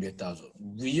like 300,000.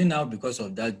 Will you now, because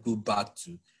of that, go back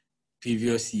to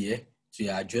previous year to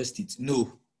adjust it?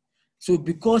 No. So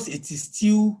because it is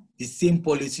still the same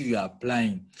policy you are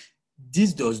applying,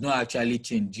 this does not actually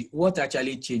change. What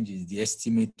actually changes is the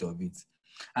estimate of it.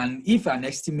 And if an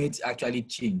estimate actually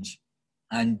change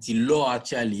and the law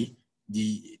actually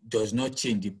does not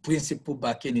change, the principle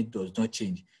backing it does not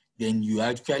change, then you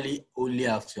actually only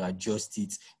have to adjust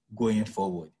it going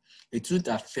forward. It would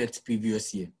affect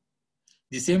previous year.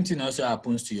 The same thing also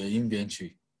happens to your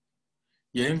inventory.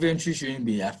 Your inventory shouldn't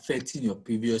be affecting your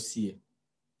previous year.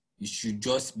 It should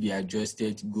just be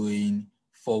adjusted going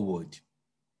forward.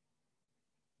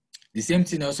 The same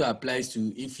thing also applies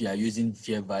to if you are using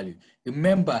fair value.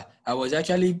 Remember, I was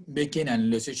actually making an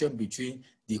illustration between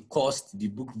the cost, the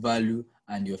book value,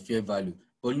 and your fair value.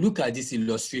 But look at this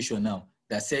illustration now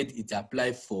that said it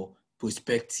applied for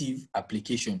prospective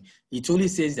application. It only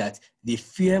says that the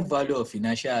fair value of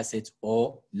financial assets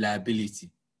or liability.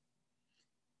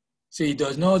 So it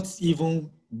does not even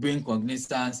bring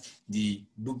cognizance the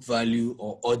book value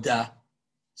or other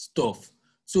stuff.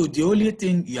 So the only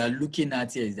thing you are looking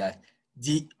at here is that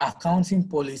the accounting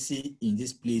policy in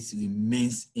this place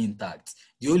remains intact.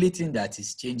 The only thing that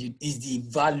is changing is the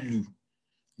value,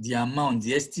 the amount,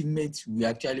 the estimate we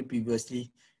actually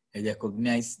previously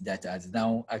recognized that has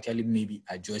now actually maybe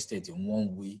adjusted in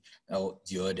one way or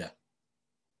the other.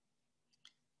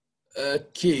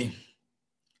 Okay,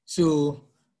 so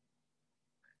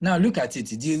now look at it.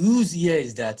 The rules here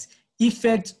is that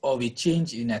effect of a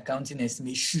change in accounting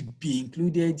estimate should be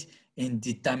included in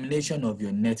determination of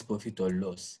your net profit or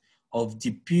loss of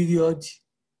the period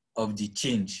of the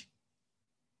change.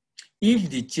 If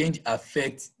the change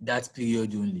affects that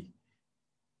period only,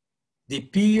 the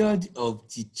period of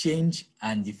the change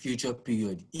and the future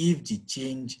period, if the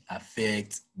change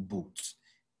affects both.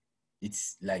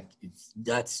 It's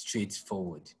that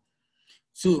straightforward.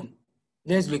 So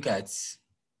let's look at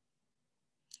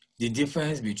the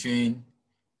difference between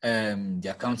the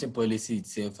accounting policy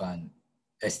itself and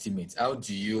estimates. How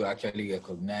do you actually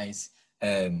recognize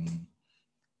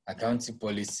accounting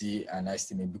policy and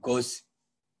estimate? Because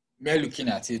we're looking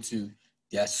at it too,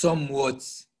 they are somewhat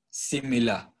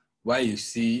similar while you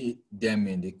see them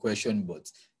in the question, but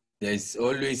there's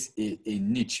always a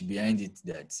niche behind it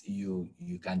that you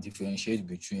can differentiate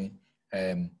between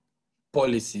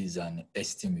policies and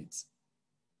estimates.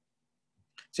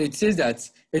 So it says that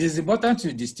it is important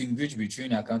to distinguish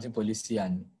between accounting policy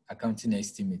and accounting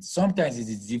estimates. Sometimes it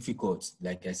is difficult,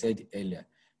 like I said earlier,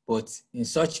 but in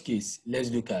such case, let's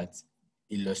look at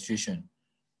illustration.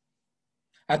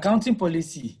 Accounting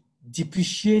policy,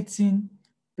 depreciating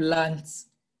plants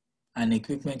and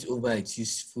equipment over its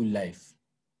useful life.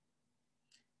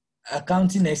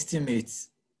 Accounting estimates,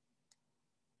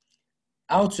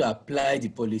 how to apply the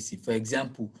policy. For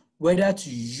example, whether to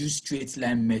use straight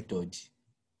line method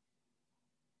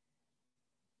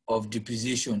of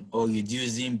depreciation or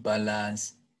reducing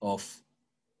balance of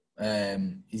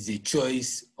is a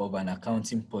choice of an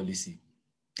accounting policy,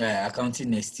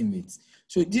 accounting estimates.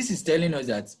 So this is telling us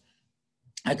that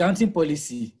accounting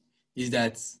policy is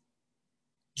that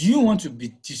do you want to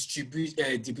be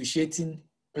depreciating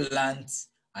plants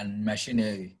and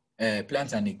machinery,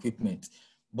 plant and equipment.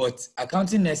 But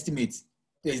accounting estimate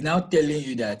is now telling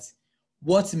you that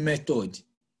what method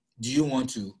do you want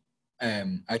to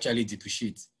actually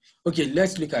depreciate? Okay,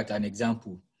 let's look at an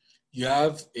example. You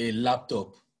have a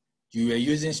laptop. You were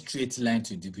using straight line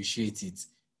to depreciate it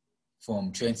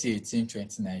from 2018,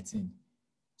 2019.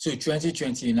 So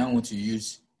 2020, you now want to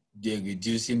use the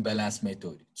reducing balance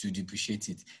method to depreciate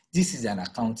it. This is an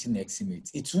accounting estimate.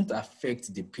 It won't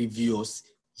affect the previous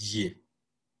year.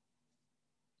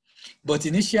 But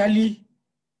initially,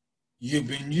 you've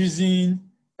been using,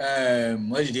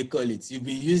 what do they call it? You've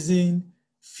been using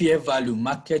fair value,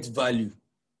 market value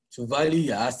to value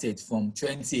your asset from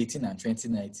 2018 and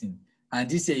 2019. And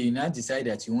this year, you now decide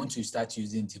that you want to start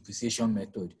using depreciation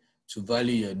method to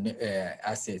value your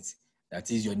assets,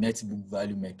 that is your net book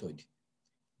value method.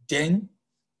 Then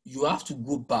you have to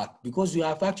go back because you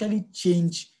have actually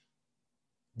changed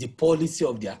the policy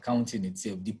of the accounting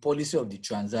itself, the policy of the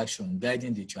transaction,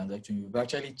 guiding the transaction. You've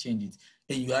actually changed it.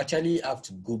 Then you actually have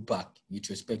to go back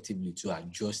retrospectively to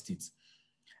adjust it.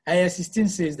 IAS 16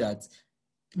 says that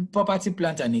property,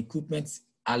 plant, and equipment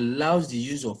allows the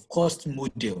use of cost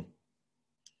model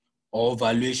or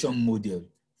valuation model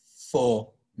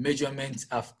for measurement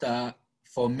after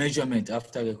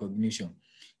recognition.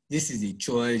 This is a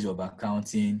choice of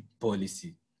accounting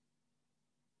policy.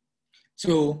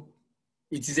 So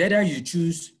it is either you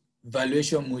choose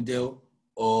valuation model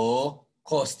or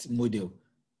cost model.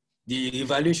 The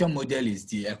evaluation model is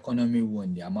the economy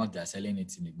one, the amount they're selling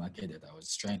it in the market that I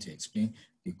was trying to explain.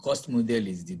 The cost model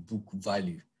is the book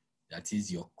value. That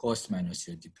is your cost minus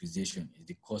your depreciation is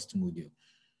the cost model.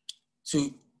 So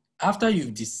after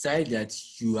you've decided that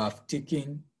you have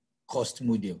taken cost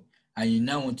model and you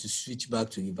now want to switch back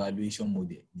to evaluation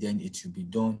model, then it should be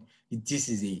done. This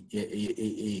is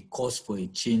a cause for a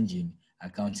change in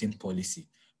accounting policy.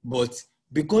 But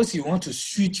because you want to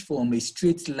switch from a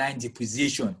straight line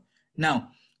depreciation, now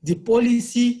the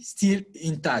policy still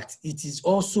intact. It is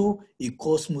also a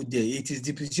cost model. It is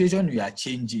depreciation you are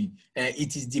changing.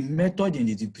 It is the method in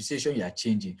the depreciation you are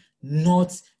changing,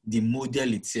 not the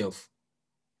model itself.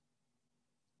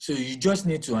 So you just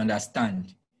need to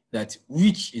understand that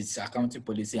which is accounting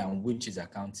policy and which is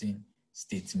accounting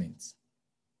statement,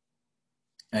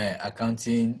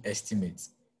 accounting estimate.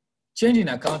 Change in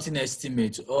accounting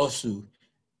estimate also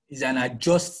is an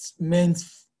adjustment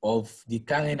of the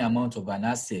carrying amount of an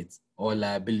asset or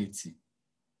liability,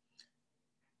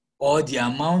 or the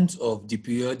amount of the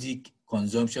periodic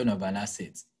consumption of an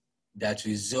asset that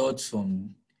results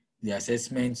from the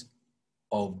assessment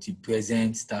of the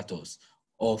present status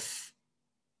of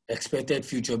expected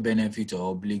future benefit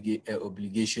or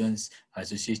obligations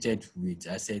associated with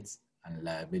assets and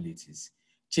liabilities.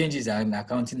 Changes in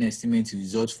accounting estimate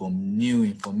result from new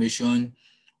information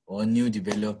or new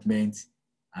development,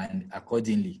 and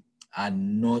accordingly are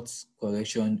not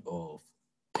correction of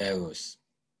errors.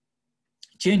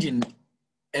 Change in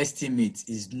estimate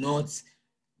is not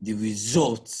the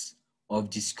result of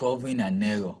discovering an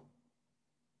error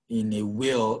in a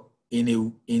way or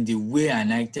in the way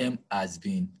an item has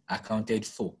been accounted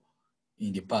for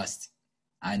in the past,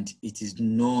 and it is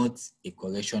not a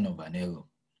correction of an error,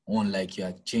 unlike you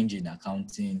are changing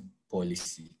accounting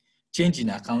policy. Change in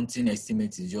accounting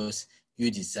estimate is just you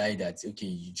decide that, okay,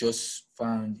 you just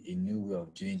found a new way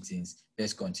of doing things.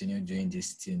 Let's continue doing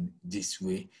this thing this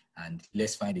way, and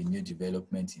let's find a new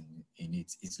development in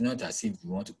it. It's not as if you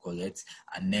want to correct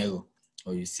an error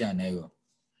or you see an error.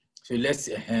 So let's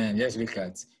look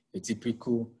at a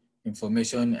typical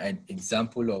information and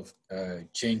example of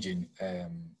change in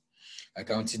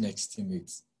accounting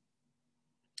estimates.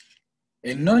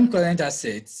 A non-current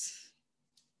asset,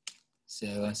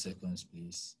 7 seconds,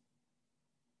 please.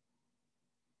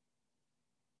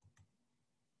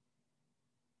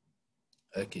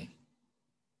 Okay.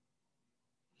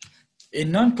 A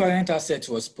non-current asset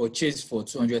was purchased for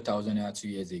 200,000 naira 2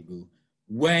 years ago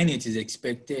when it's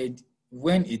expected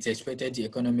the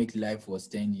economic life was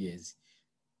 10 years.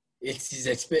 Its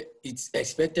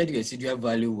expected residual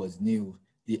value was nil.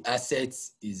 The asset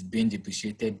is being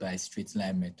depreciated by straight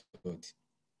line method.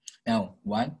 Now,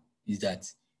 one is that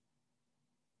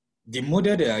the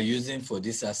model they are using for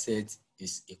this asset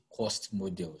is a cost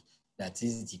model. That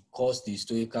is the cost, the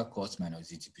historical cost minus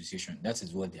the depreciation. That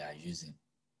is what they are using.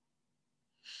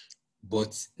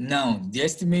 But now, the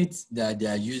estimate that they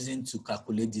are using to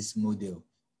calculate this model,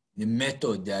 the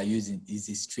method they are using is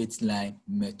a straight line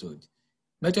method.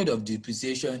 Method of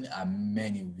depreciation are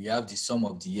many. We have the sum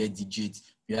of the year digits,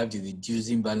 we have the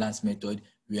reducing balance method,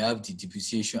 we have the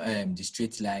depreciation, the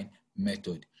straight line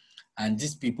method. And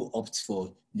these people opt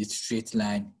for the straight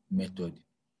line method.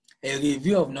 A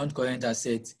review of non-current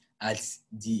assets at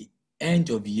the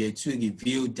end of year 2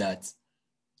 revealed that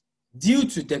due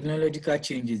to technological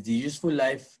changes, the useful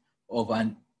life of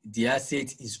the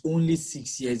asset is only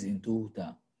 6 years in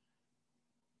total.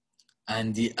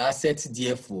 And the asset,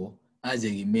 therefore, has a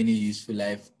remaining useful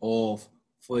life of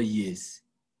 4 years.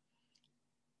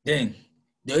 Then,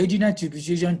 the original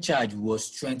depreciation charge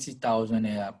was 20,000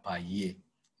 naira per year.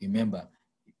 Remember,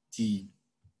 the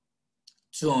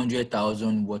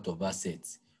 200,000 worth of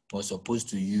assets was supposed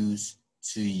to use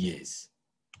 2 years.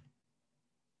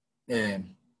 A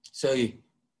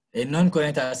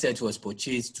non-current asset was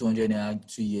purchased 200 naira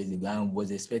 2 years ago and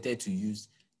was expected to use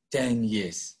 10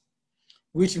 years,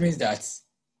 which means that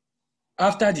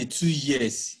after the 2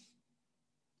 years,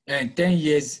 and 10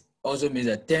 years also means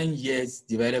that 10 years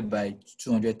divided by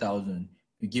 200,000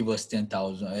 will give us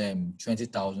 20,000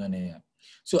 naira.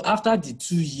 So after the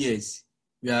 2 years,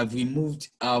 we have removed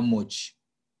how much?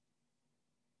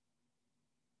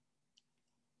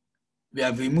 We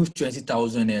have removed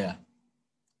 20,000 naira.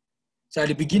 So at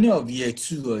the beginning of year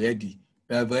 2 already,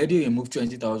 we have already removed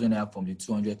 20,000 naira from the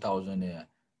 200,000 naira.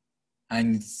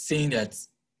 And it's saying that,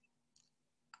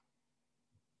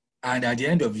 and at the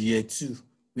end of year 2,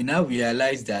 we now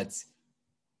realize that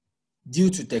due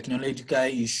to technological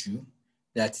issue,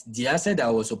 that the asset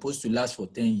that was supposed to last for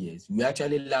 10 years will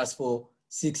actually last for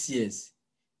 6 years.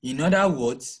 In other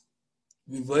words,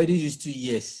 we've already used 2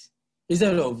 years.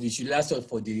 Instead of it should last us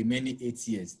for the remaining 8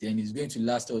 years, then it's going to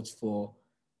last us for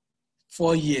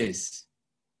 4 years.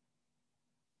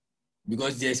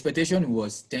 Because the expectation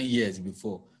was 10 years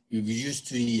before. If we used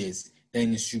 2 years,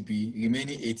 then it should be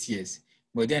remaining 8 years.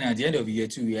 But then at the end of year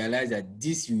 2, we realized that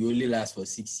this will only last for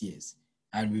 6 years.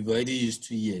 And we've already used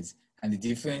 2 years. And the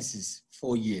difference is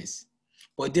 4 years.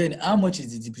 But then how much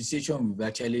is the depreciation we've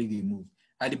actually removed?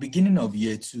 At the beginning of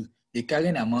year 2, the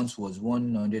carrying amount was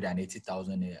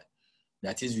 180,000 naira.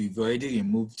 That is, we've already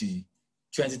removed the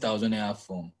 20,000 naira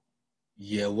from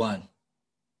year 1.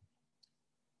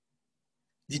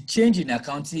 The change in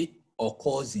accounting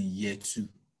occurs in year 2.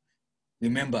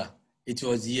 Remember, it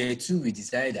was year 2 we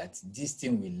decided that this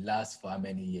thing will last for how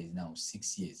many years now?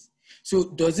 6 years. So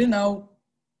does it now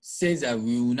say that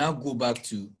we will now go back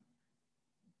to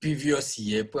previous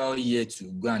year, prior year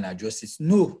to go and adjust it?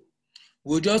 No.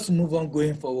 We'll just move on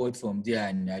going forward from there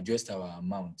and adjust our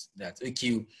amount. That,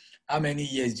 okay, how many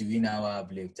years do we now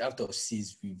have left? Out of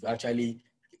 6, we've actually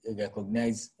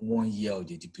recognized 1 year of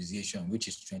the depreciation, which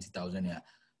is 20,000 naira.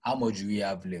 How much do we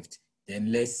have left?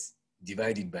 Then let's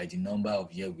divide it by the number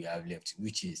of years we have left,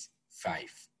 which is 5.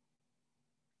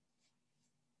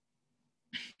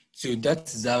 So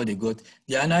that is how they got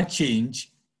the annual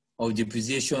change of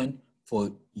depreciation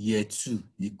for year 2,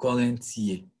 the current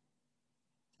year.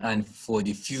 And for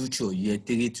the future, year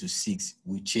 3 to 6,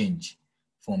 we change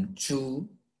from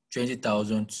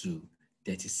 20,000 to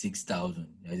 36,000.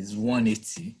 That is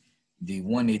 180. The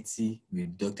 180 we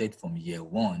deducted from year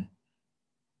 1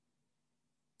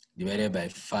 divided by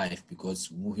 5,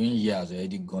 because when year has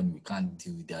already gone, we can't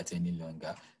deal with that any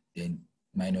longer. Then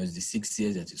minus the 6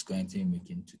 years that is currently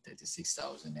making to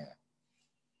 36,000 naira.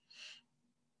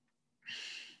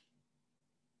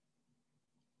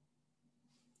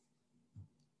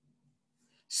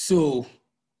 So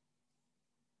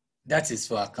that is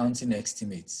for accounting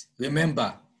estimates.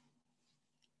 Remember,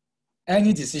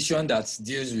 any decision that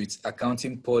deals with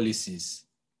accounting policies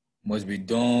must be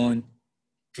done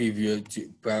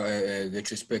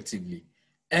retrospectively.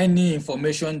 Any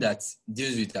information that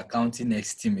deals with accounting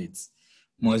estimates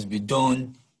must be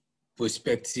done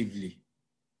prospectively.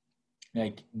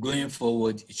 Like going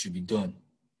forward, it should be done.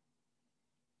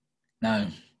 Now,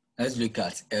 let's look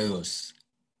at errors.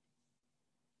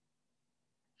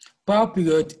 Prior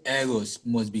period errors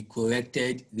must be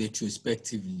corrected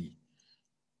retrospectively.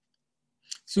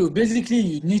 So basically,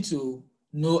 you need to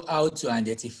know how to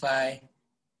identify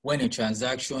when a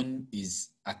transaction is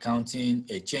accounting,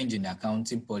 a change in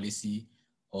accounting policy,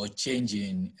 or change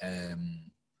in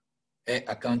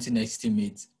accounting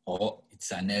estimate, or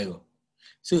it's an error.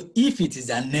 So if it is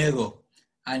an error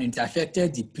and it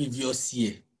affected the previous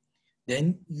year,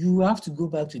 then you have to go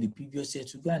back to the previous year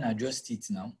to go and adjust it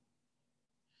now.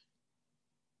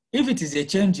 If it is a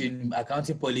change in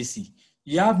accounting policy,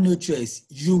 you have no choice.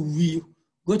 You will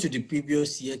go to the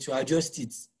previous year to adjust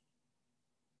it.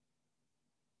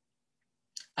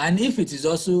 And if it is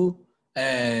also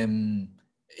a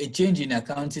change in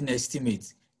accounting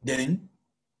estimate, then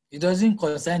it doesn't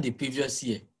concern the previous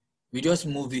year. We just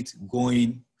move it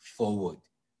going forward.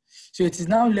 So it is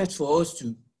now left for us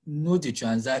to know the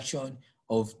transaction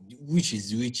of which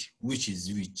is which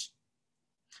is which.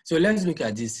 So let's look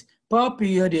at this. Prior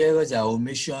period errors are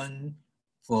omission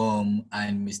from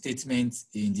and misstatement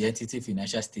in the entity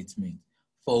financial statement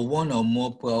for one or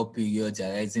more prior periods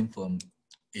arising from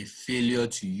a failure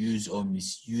to use or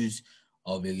misuse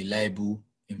of a reliable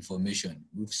information.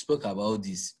 We've spoke about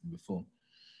this before.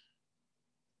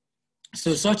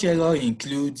 So such error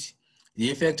includes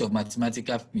the effect of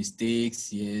mathematical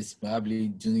mistakes, yes, probably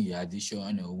during your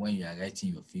addition or when you are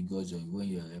writing your figures or when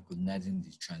you are recognizing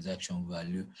the transaction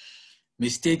value.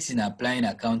 Mistakes in applying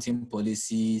accounting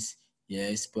policies,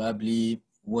 yes, probably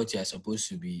what you are supposed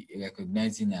to be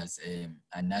recognizing as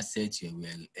an asset you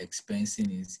were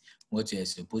expensing is what you are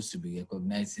supposed to be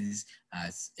recognizing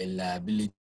as a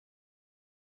liability.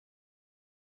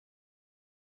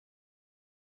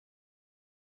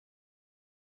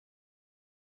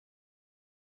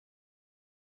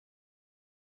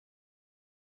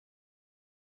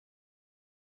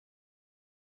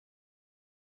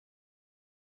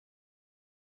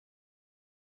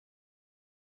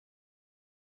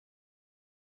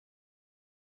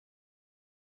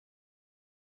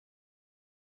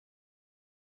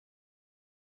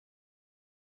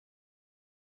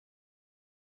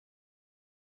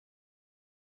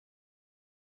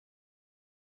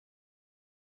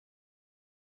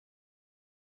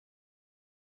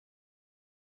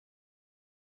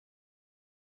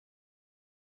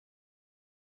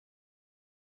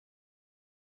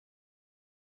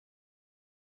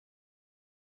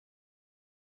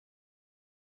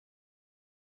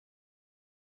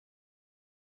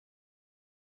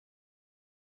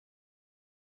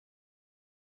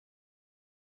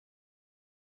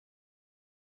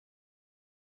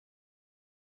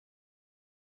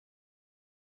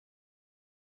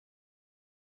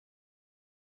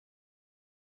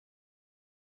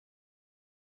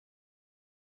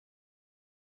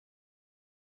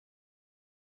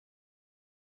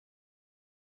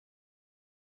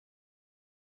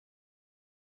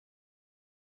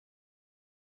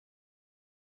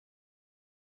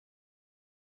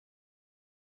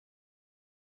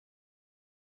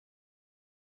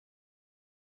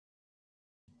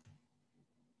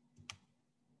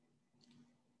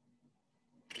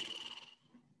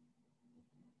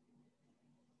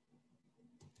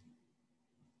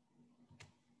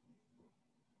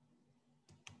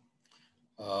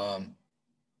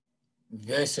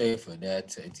 Very sorry for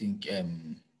that. I think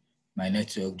my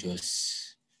network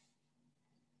just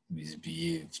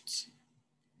misbehaved.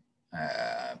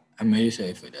 I'm really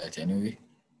sorry for that anyway.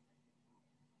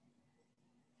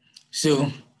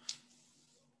 So,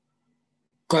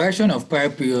 correction of prior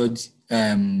period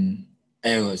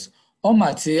errors. All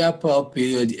material prior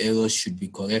period errors should be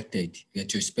corrected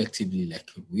retrospectively, like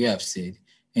we have said,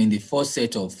 in the first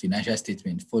set of financial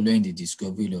statements following the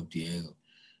discovery of the error.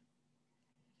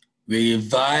 We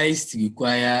revised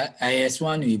require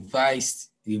IS1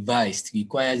 revised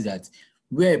requires that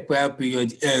where a prior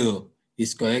period error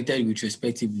is corrected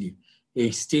retrospectively,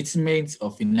 a statement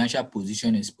of financial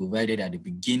position is provided at the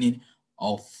beginning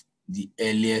of the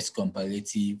earliest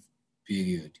comparative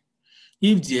period.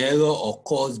 If the error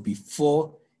occurs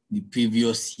before the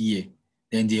previous year,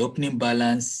 then the opening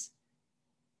balance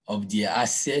of the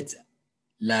asset,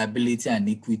 liability, and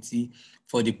equity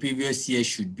for the previous year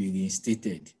should be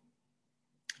reinstated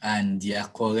and their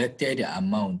corrected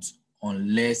amount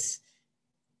unless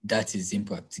that is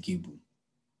impracticable.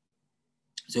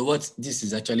 So what this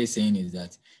is actually saying is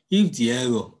that if the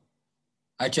error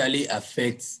actually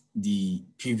affects the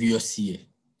previous year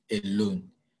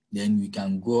alone, then we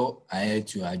can go ahead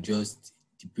to adjust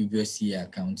the previous year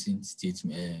accounting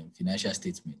statement, financial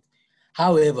statement.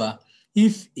 However,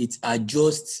 if it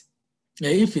affects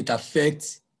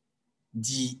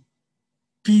the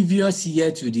previous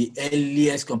year to the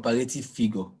earliest comparative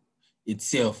figure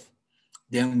itself,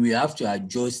 then we have to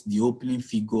adjust the opening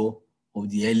figure of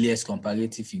the earliest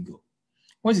comparative figure.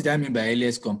 What does that mean by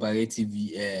earliest comparative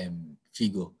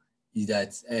figure? Is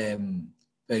that,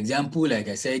 for example, like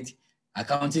I said,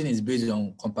 accounting is based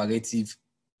on comparative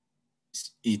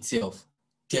itself.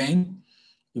 Then,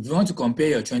 if you want to compare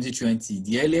your 2020,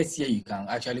 the earliest year you can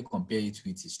actually compare it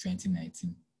with is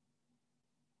 2019.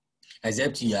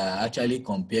 Except you are actually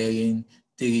comparing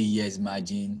 3 years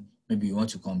margin. Maybe you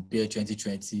want to compare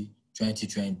 2020,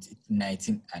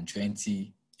 2019, and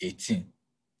 2018.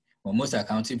 But most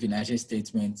accounting financial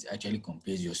statements actually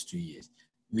compares just 2 years,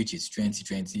 which is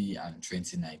 2020 and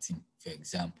 2019, for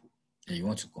example, that you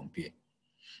want to compare.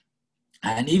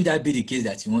 And if that be the case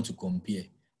that you want to compare,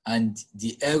 and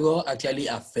the error actually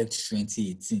affects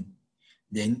 2018,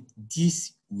 then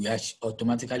this will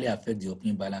automatically affect the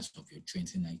opening balance of your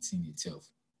 2019 itself.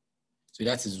 So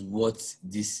that is what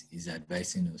this is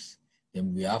advising us,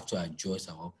 then we have to adjust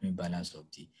our opening balance of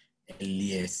the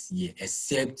earliest year,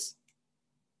 except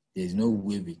there's no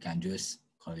way we can just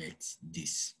correct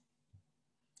this.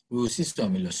 We will see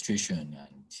some illustration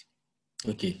and,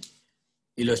 okay,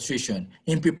 illustration.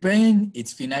 In preparing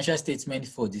its financial statement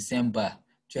for December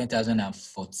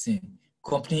 2014,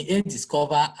 Company A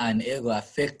discovered an error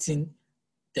affecting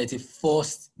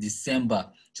 31st December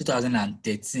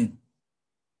 2013.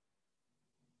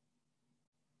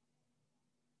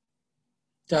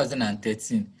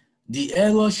 2013. The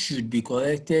error should be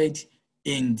corrected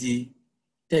in the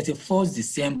 31st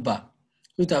December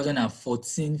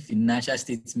 2014 financial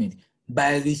statement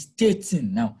by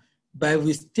restating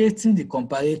the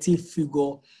comparative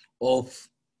figure of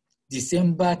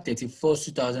December 31st,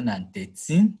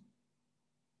 2013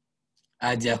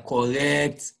 at their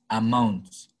correct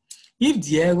amount. If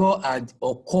the error had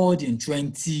occurred in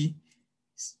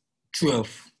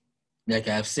 2012, like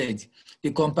I have said,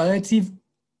 the comparative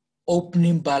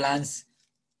opening balance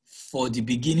for the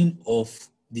beginning of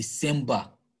December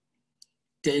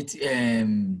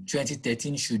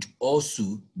 2013 should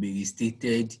also be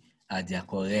restated at their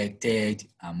corrected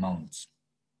amount.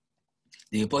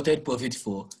 The reported profit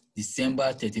for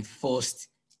December 31st,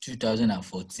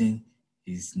 2014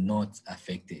 is not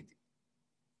affected.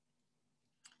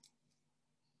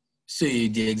 So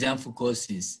the exam focus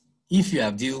is if you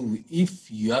have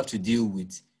to deal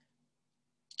with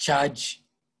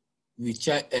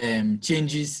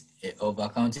changes of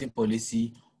accounting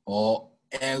policy or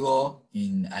error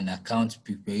in an account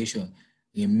preparation,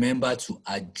 remember to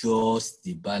adjust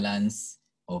the balance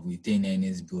of retained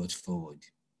earnings brought forward.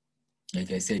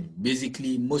 Like I said,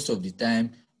 basically, most of the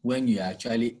time when you are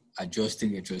actually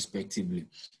adjusting retrospectively,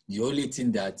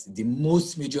 the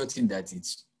most major thing that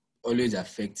it's always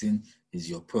affecting is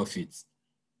your profits.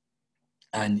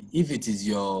 And if it is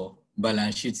your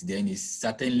balance sheet, then it's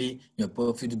certainly your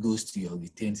profit goes to your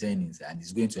retained earnings and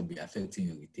it's going to be affecting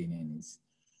your retained earnings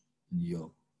in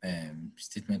your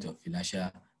statement of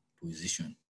financial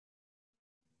position.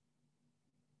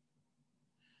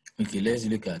 Okay, let's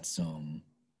look at some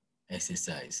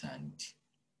exercise and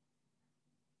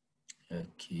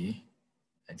okay,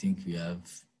 I think we have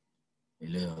a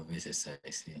lot of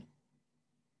exercise here.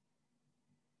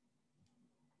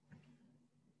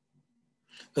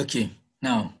 Okay,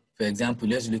 now, for example,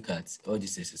 let's look at all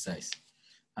this exercise.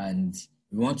 And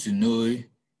we want to know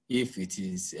if it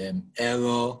is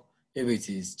error, if it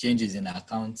is changes in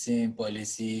accounting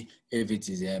policy, if it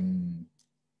is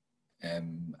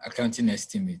accounting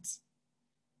estimates.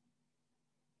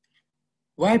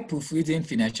 While proofreading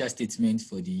financial statements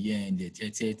for the year ended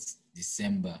 30th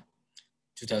December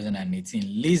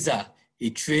 2018, Lisa, a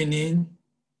training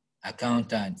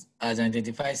accountant, has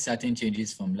identified certain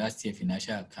changes from last year's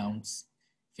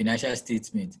financial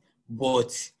statement,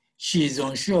 but she is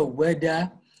unsure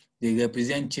whether they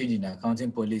represent change in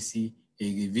accounting policy,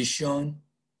 a revision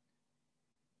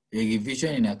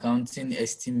in accounting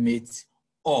estimates,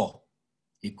 or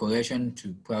a correction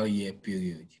to prior year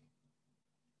period.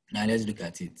 Now let's look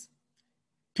at it.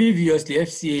 Previously,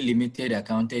 FCA Limited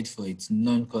accounted for its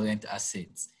non-current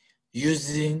assets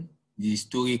using the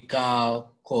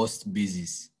historical cost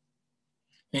basis.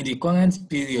 In the current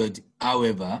period,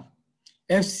 however,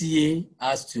 FCA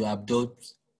has to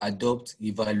adopt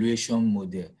evaluation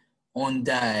model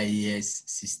under IAS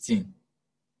 16.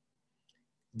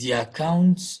 The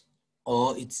accounts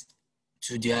or its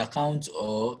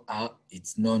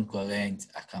non-current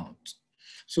account.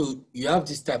 So you have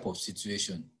this type of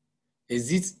situation.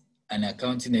 Is it an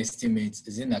accounting estimate?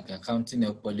 Is it an accounting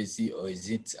policy, or is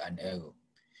it an error?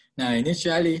 Now,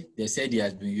 initially, they said he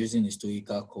has been using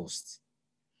historical cost,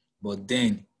 but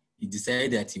then he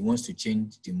decided that he wants to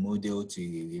change the model to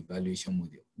a evaluation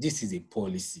model. This is a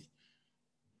policy.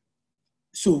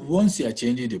 So once you are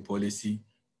changing the policy,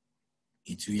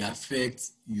 it will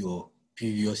affect your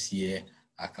previous year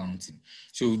accounting.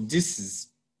 So this is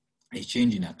a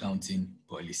change in accounting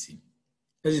policy.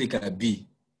 Let's look at B.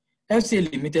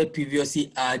 FCA Limited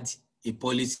previously had a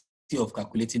policy of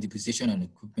calculating depreciation on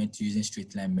equipment using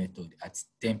straight line method at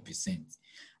 10%.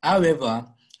 However,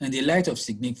 in the light of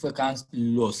significant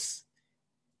losses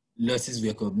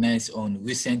recognized on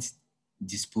recent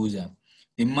disposal,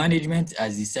 the management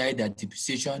has decided that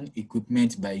depreciate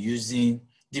equipment by using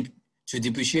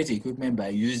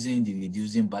the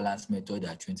reducing balance method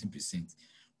at 20%,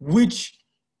 which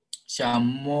shall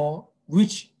more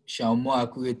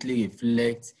accurately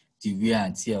reflect the wear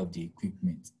and tear of the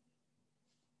equipment.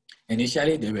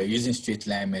 Initially, they were using straight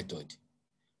line method,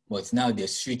 but now they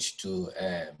switched to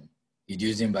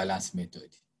reducing balance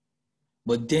method.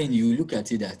 But then you look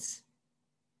at it that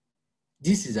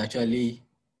this is actually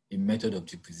a method of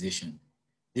depreciation.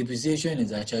 Depreciation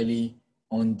is actually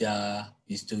under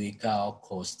historical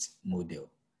cost model.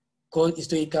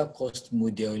 Historical cost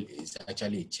model is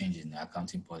actually a change in the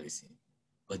accounting policy.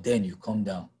 But then you come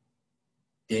down.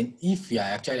 Then if you are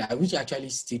actually, are we actually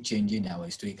still changing our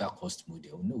historical cost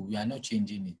model? No, we are not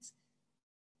changing it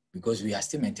because we are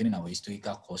still maintaining our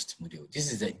historical cost model.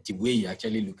 This is the way you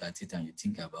actually look at it and you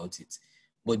think about it.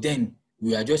 But then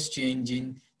we are just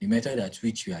changing the method at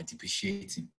which we are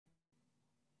depreciating.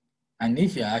 And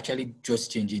if you are actually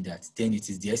just changing that, then it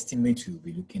is the estimate we will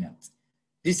be looking at.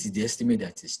 This is the estimate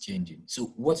that is changing.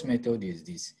 So what method is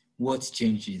this? What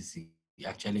change is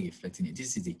actually reflecting it?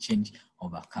 This is a change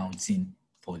of accounting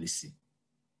policy.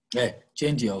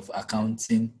 Change of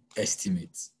accounting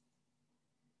estimates.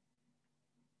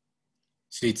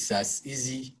 So it's as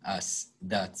easy as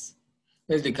that.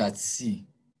 Let's look at C.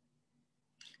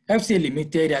 FCA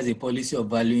Limited has a policy of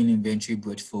valuing inventory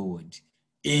brought forward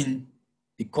in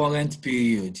the current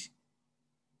period,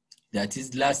 that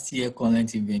is last year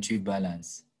current inventory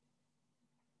balance,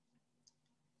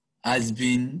 has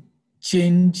been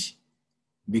changed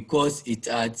because it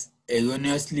had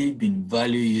erroneously been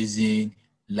valued using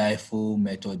LIFO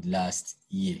method last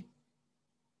year.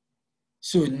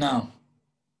 So now,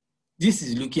 this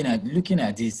is looking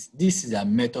at this. This is a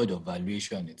method of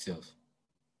valuation itself.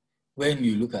 When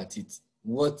you look at it,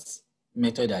 what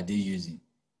method are they using?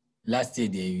 Last year,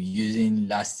 they were using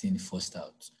last in, first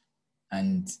out.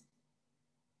 And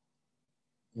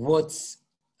what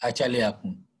actually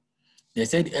happened? They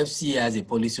said FCA has a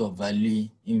policy of valuing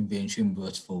inventory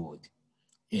brought forward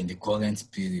in the current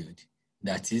period.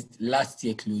 That is last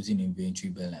year closing inventory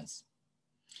balance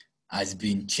has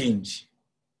been changed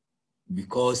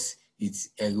because it's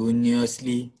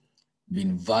erroneously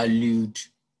been valued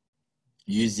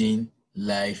using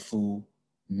LIFO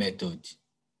method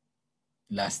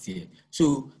last year.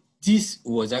 So this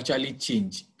was actually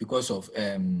changed because of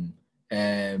an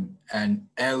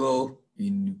error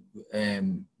in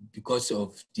because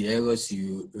of the errors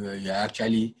you're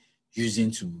actually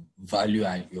using to value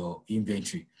your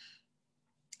inventory.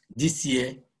 This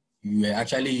year, you were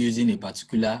actually using a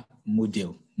particular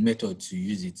method to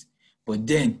use it. But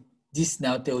then this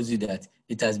now tells you that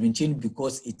it has been changed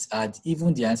because it had,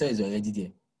 even the answer is already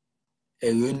there,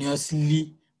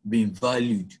 erroneously been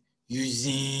valued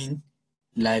using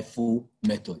LIFO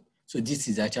method. So this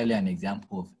is actually an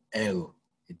example of error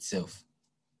itself.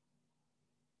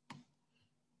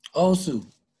 Also,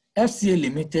 FCA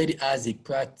Limited has a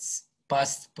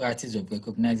past practice of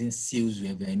recognizing sales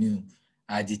revenue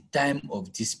at the time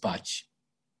of dispatch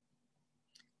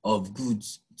of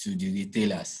goods to the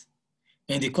retailers.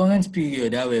 In the current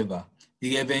period, however,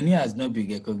 the revenue has not been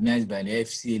recognized by the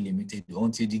FCA Limited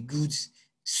until the goods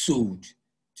sold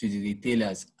to the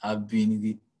retailers have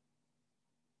been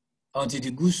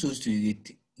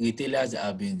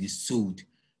resold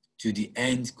to the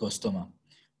end customer.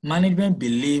 Management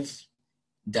believes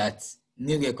that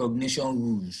new recognition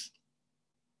rules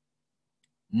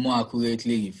more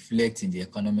accurately reflect in the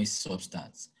economic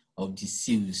substance of the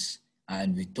sales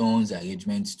and returns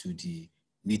arrangements to the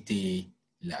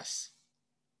retailers.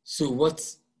 So what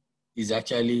is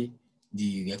actually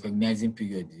the recognizing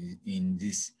period in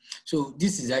this? So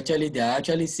this is actually, they're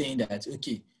actually saying that,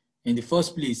 okay, in the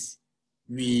first place,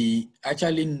 we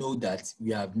actually know that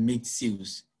we have made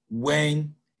sales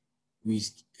when we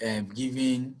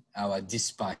given our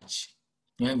dispatch,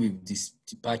 when we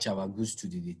dispatch our goods to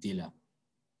the retailer.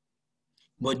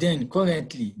 But then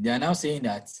currently, they are now saying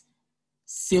that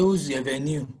sales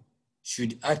revenue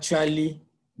should actually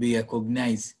be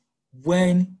recognized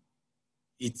when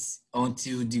it's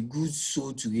until the goods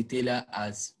sold to retailer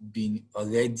has been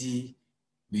already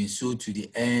been sold to the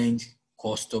end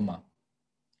customer.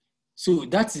 So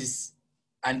that is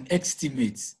an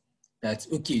estimate that,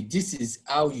 okay, this is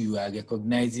how you are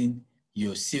recognizing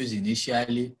your sales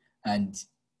initially, and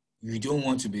you don't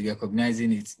want to be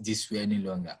recognizing it this way any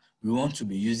longer. We want to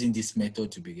be using this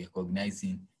method to be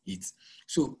recognizing it.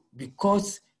 So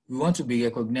because we want to be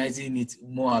recognizing it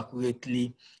more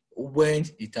accurately when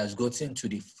it has gotten to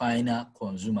the final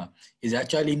consumer, it's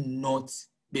actually not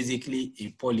basically a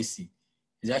policy.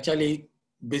 It's actually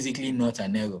basically not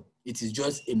an error. It is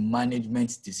just a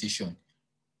management decision.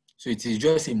 So it is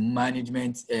just a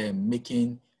management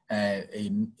making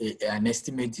an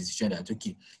estimate decision that,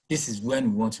 okay, this is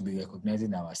when we want to be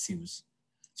recognizing our sales.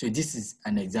 So this is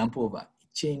an example of a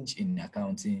change in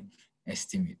accounting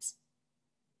estimates.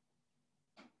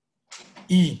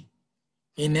 E,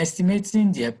 in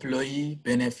estimating the employee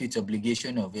benefit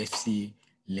obligation of FCA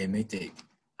Limited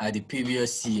at the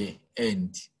previous year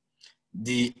end,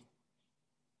 they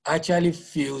actually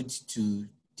failed to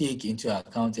take into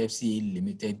account FCA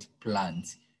Limited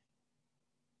plans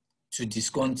to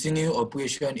discontinue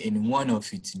operation in one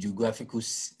of its geographical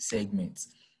segments.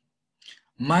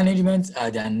 Management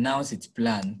had announced its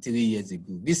plan 3 years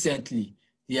ago. Recently,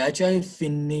 they actually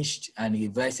finished and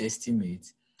revised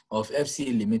estimates of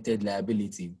FCA Limited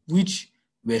liability, which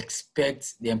we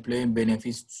expect the employee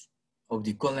benefits of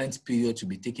the current period to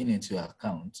be taken into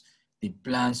account, the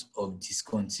plans of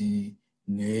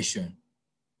discontinuation.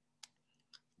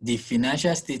 The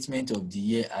financial statement of the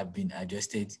year have been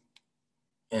adjusted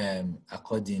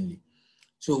accordingly.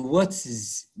 So what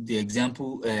is the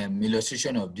example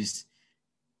illustration of this?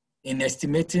 In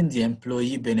estimating the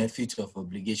employee benefit of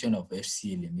obligation of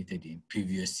FCA Limited in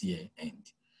previous year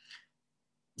end,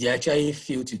 they actually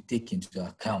failed to take into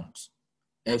account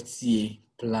FCA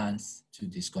plans to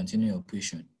discontinue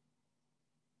operation.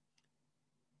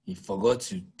 He forgot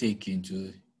to take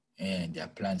into their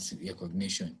plans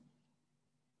recognition.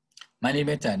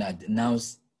 Management had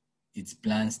announced its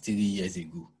plans 3 years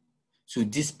ago. So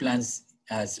these plans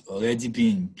has already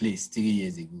been in place 3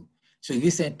 years ago. So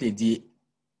recently they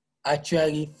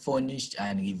actually furnished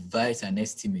and revised an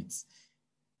estimate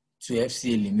to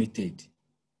FCA Limited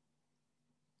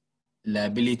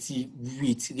liability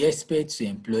with respect to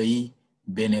employee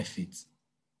benefits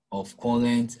of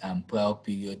current and prior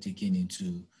period taken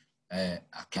into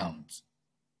account,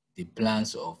 the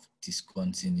plans of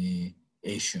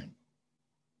discontinuation.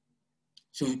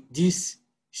 So this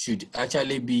should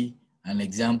actually be an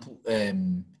example.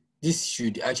 This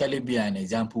should actually be an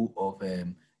example of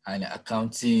an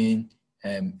accounting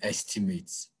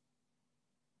estimate.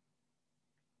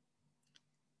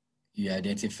 You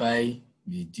identify,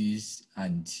 reduce,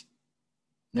 and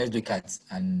let's look at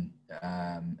an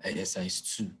exercise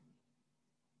 2.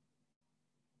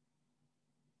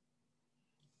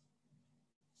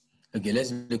 Okay,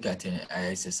 let's look at an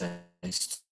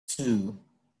exercise 2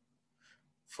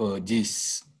 for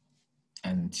this.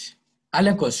 And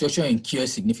Allen Construction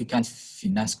incurs significant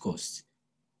finance costs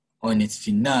on its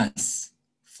finance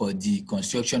for the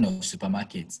construction of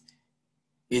supermarkets.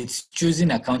 Its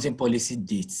choosing accounting policy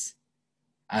dates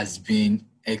has been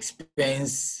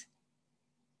expense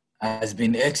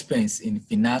in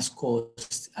finance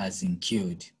costs as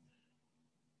incurred.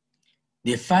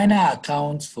 The final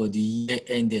account for the year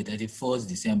ended 31st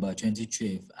December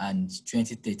 2012 and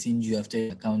 2013 year after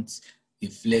accounts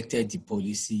reflected the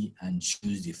policy and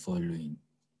chose the following.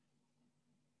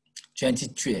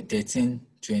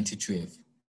 2013-2012.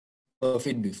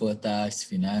 Profit before tax,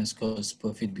 finance costs,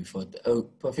 profit before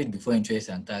interest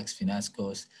and tax, finance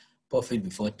costs, profit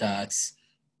before tax,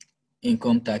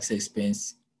 income tax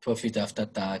expense, profit after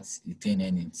tax, retained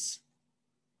earnings.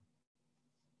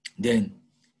 Then,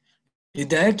 the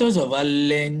directors of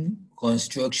Allen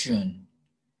Construction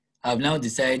have now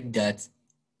decided that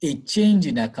a change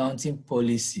in accounting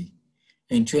policy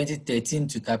in 2013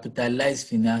 to capitalize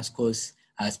finance costs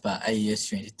as per IAS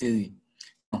 23.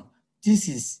 This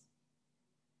is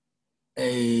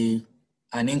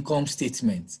an income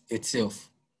statement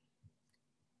itself,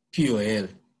 POL.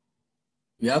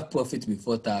 We have profit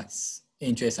before tax,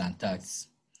 interest and tax.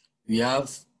 We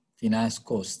have finance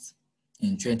costs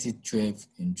in 2012,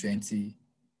 in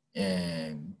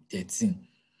 2013.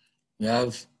 We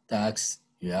have tax,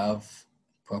 we have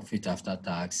profit after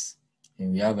tax,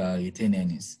 and we have our retained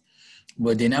earnings.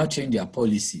 But they now change their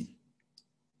policy.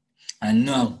 And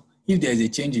now, if there is a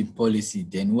change in policy,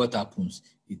 then what happens?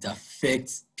 It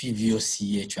affects previous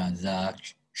year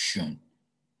transaction.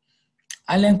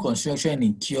 Allen Construction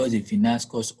incurs a finance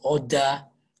cost other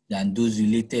than those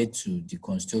related to the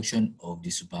construction of the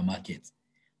supermarket.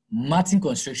 Martin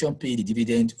Construction paid a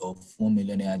dividend of 4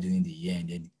 million during the year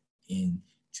ended in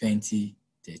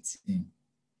 2013.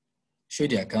 Show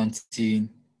the accounting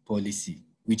policy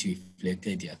which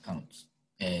reflected the accounts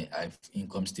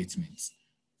income statements.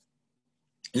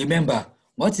 Remember,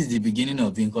 what is the beginning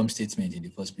of the income statement in the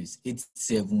first place?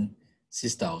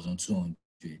 87,6,200.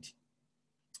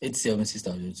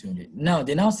 87,6,200. Now,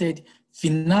 they now said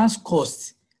finance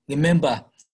costs. Remember,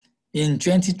 in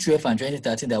 2012 and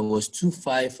 2013, there was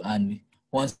 25 and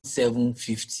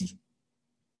 1750.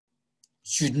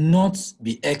 Should not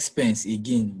be expense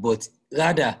again, but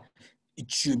rather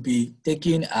it should be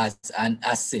taken as an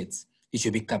asset. It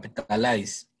should be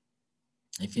capitalized.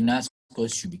 The finance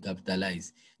cost should be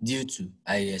capitalized due to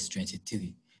IAS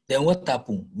 23. Then what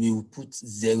happened? We will put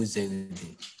 00 there.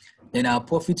 Then our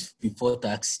profit before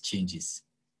tax changes.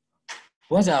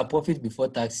 Once our profit before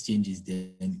tax changes,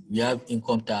 then we have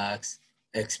income tax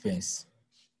expense.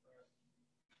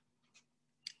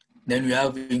 Then we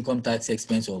have income tax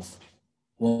expense of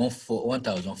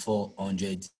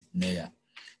 1,400 naira.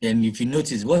 Then if you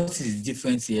notice, what is the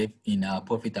difference here in our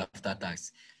profit after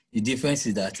tax? The difference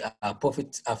is that our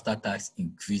profit after tax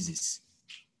increases.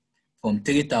 From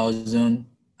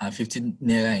 3,015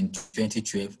 naira in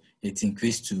 2012, it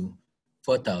increased to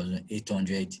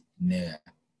 4,800 naira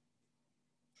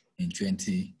in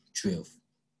 2012.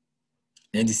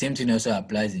 Then the same thing also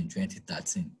applies in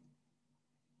 2013.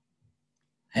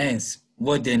 Hence,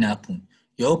 what then happened?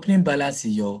 Your opening balance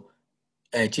in your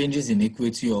changes in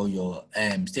equity or your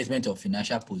statement of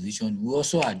financial position will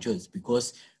also adjust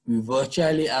because we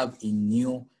virtually have a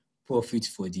new profit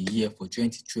for the year for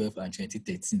 2012 and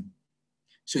 2013.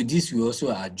 So this will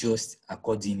also adjust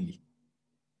accordingly.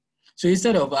 So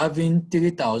instead of having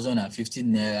 3,015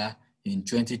 naira in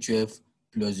 2012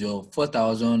 plus your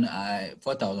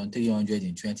 4,300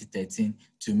 in 2013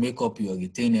 to make up your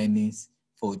retained earnings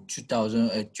for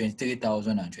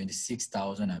 23,000 and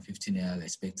 26,015 naira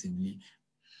respectively,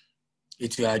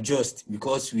 it will adjust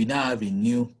because we now have a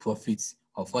new profit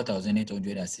of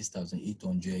 4,800 and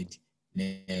 6,800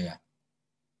 naira.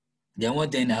 Then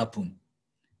what then happened?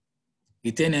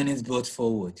 Retained earnings brought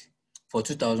forward for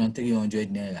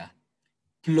 2,300 naira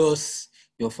plus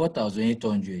your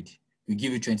 4,800 will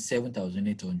give you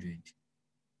 27,800.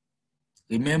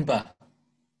 Remember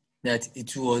that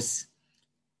it was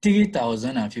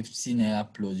 3,015 naira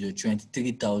plus your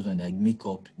 23,000 that make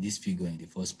up this figure in the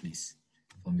first place.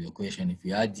 From your question, if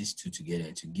you add these two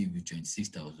together to give you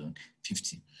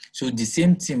 26,050. So the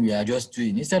same thing we are just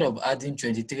doing. Instead of adding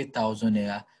 23,000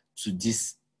 naira to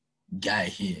this guy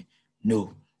here,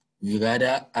 no, we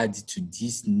rather add it to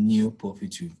this new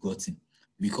profit we've gotten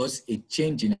because a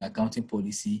change in accounting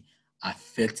policy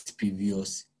affects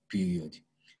previous period.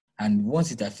 And once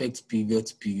it affects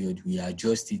previous period, we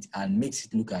adjust it and makes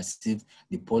it look as if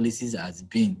the policies has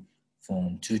been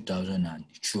from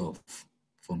 2012.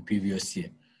 From previous year.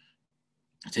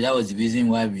 So that was the reason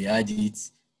why we added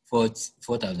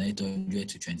 4,800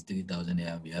 to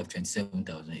 23,000. We have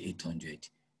 27,800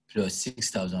 plus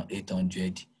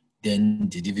 6,800. Then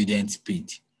the dividends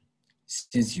paid.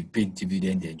 Since you paid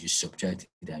dividend, then you subtract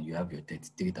it and you have your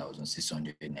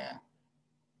 33,600 naira.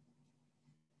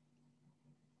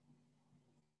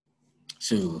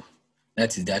 So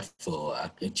that is that for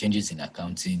changes in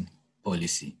accounting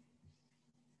policy.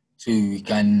 So we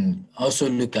can also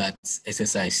look at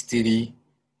exercise 3.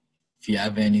 If you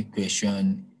have any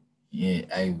question,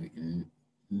 I will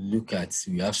look at,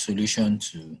 we have solution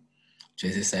to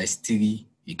exercise 3.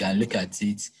 You can look at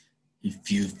it.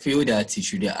 If you feel that you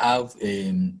should have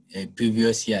a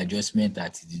previous year adjustment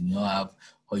that you did not have,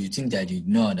 or you think that you did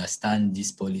not understand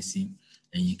this policy,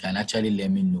 then you can actually let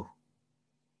me know.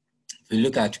 If you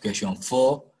look at question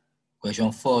 4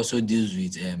 also deals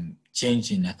with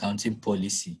change in accounting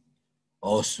policy.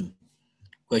 Also,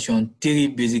 question 3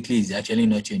 basically is actually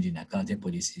not changing accounting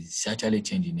policies, it's actually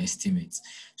changing estimates.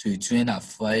 So it will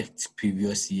affect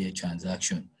previous year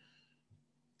transaction.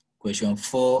 Question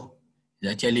 4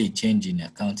 is actually a change in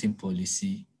accounting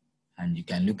policy, and you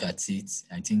can look at it.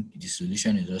 I think the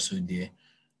solution is also there.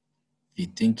 If you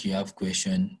think you have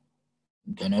question,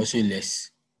 you can also let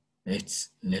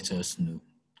us know.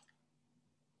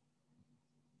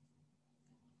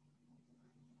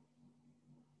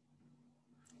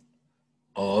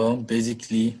 Or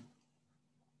basically,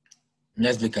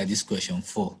 let's look at this question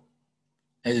 4.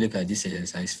 Let's look at this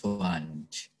exercise 4 and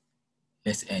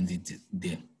let's end it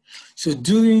there. So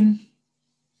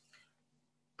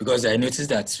because I noticed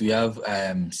that we have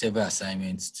several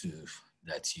assignments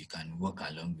that you can work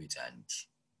along with, and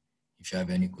if you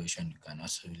have any question, you can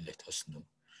also let us know.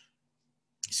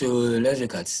 So let's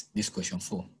look at this question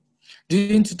 4.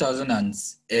 During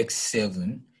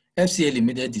 2007, FCA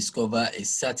Limited discovered a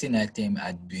certain item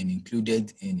had been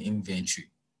included in inventory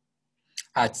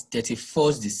at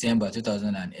 31st December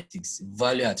 2006,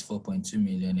 value at 4.2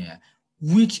 million,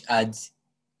 which had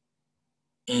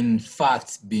in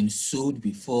fact been sold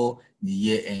before the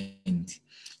year end.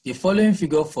 The following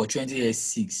figure for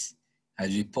 2006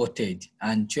 as reported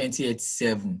and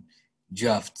 2007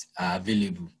 draft are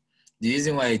available. The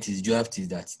reason why it is draft is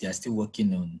that they are still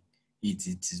working on it.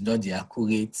 It is not the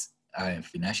accurate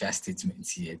financial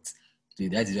statements yet. So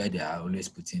that is why they are always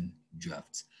putting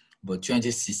draft. But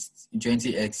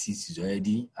 20X is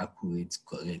already accurate,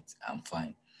 correct, and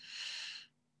fine.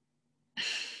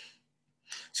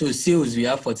 So sales, we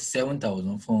have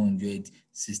 47,400,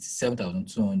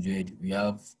 67,200. We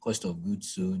have cost of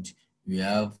goods sold. We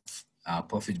have our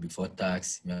profit before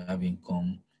tax. We have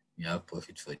income. We have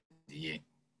profit for the year.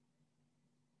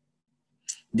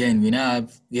 Then we now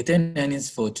have retained earnings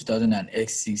for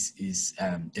 2006 is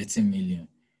 13 million.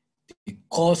 The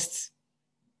cost,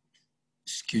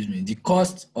 the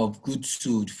cost of goods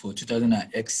sold for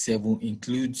 2007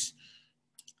 includes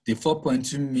the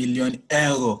 4.2 million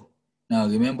error. Now,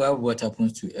 remember what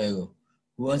happens to error.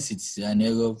 Once it's an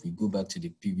error, we go back to the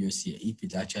previous year, if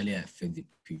it actually affects the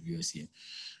previous year.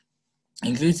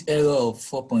 Includes error of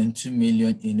 4.2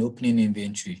 million in opening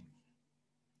inventory.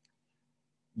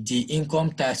 The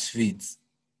income tax rate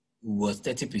was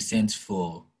 30%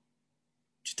 for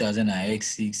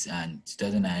 2006 and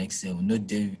 2007. No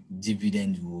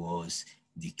dividend was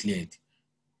declared.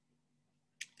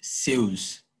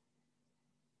 Sales.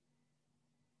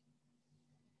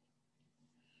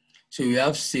 So we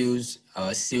have sales,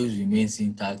 our sales remains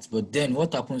intact, but then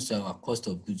what happens to our cost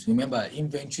of goods? Remember,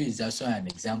 inventory is also an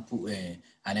example, an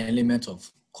element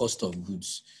of cost of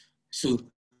goods. So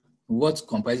what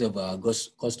comprises of our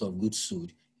cost of goods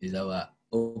sold is our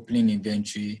opening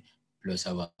inventory, plus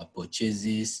our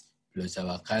purchases, plus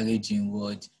our carriage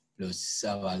inward, plus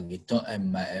our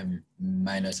return,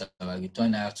 minus our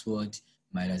return outward,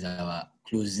 minus our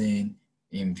closing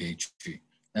inventory.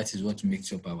 That is what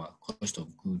makes up our cost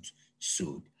of goods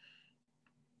sold.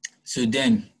 So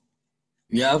then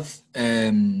we have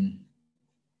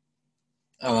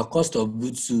our cost of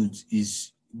goods sold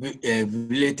is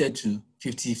related to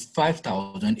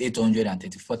 55,800 and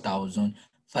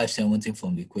 34,570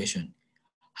 from the question.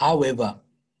 However,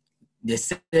 they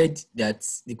said that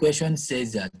the question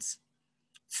says that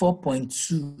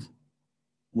 4.2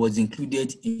 was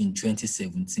included in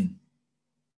 2017.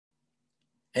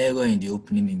 Error in the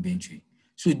opening inventory.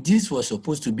 So this was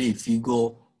supposed to be a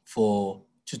figure for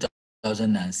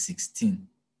 2016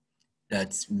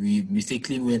 that we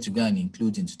mistakenly went to go and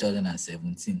include in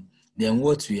 2017. Then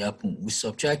what will happen? We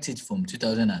subtract it from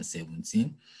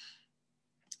 2017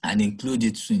 and include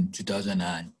it in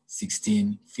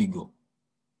 2016 figure.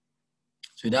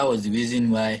 So that was the reason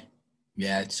why we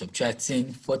are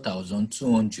subtracting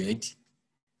 4,200,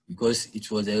 because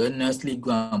it was erroneously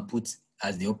going and put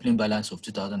as the opening balance of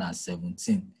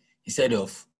 2017 instead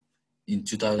of in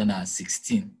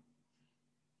 2016.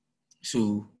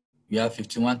 So we have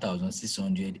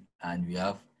 51,600 and we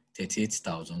have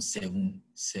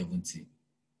 38,770.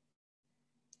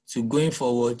 So going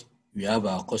forward, we have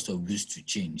our cost of goods to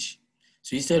change.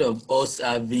 So instead of us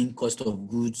having cost of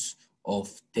goods of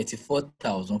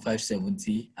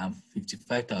 34,570 and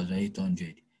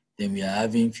 55,800, then we are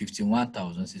having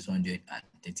 51,600 and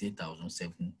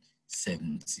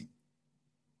 38,770.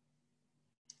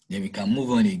 Then we can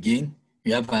move on again.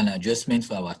 We have an adjustment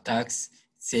for our tax.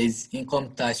 It says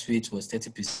income tax rate was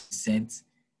 30%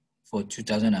 for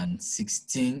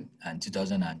 2016 and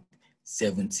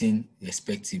 2017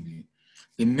 respectively.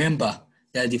 Remember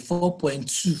that the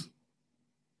 4.2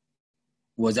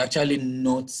 was actually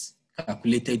not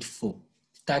calculated for.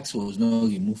 Tax was not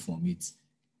removed from it.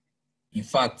 In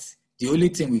fact, the only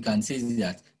thing we can say is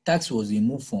that tax was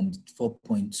removed from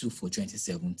 4.2 for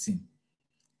 2017.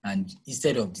 And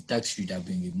instead of the tax should have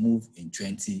been removed in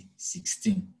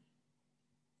 2016.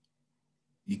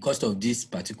 The cost of this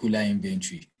particular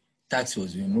inventory, tax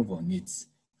was removed on it.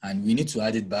 And we need to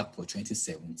add it back for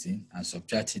 2017 and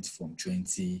subtract it from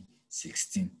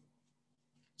 2016.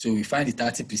 So we find the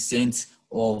 30%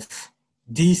 of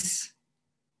this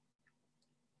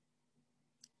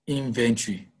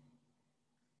inventory,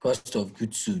 cost of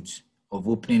goods sold, of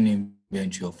opening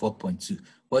inventory of 4.2.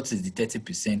 What is the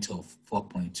 30% of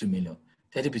 4.2 million?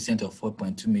 30% of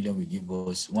 4.2 million will give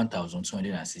us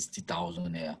 1,260,000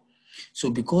 naira. So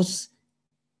because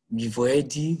we've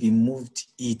already removed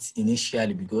it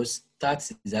initially, because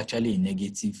tax is actually a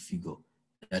negative figure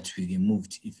that we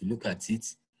removed. If you look at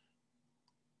it,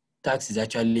 tax is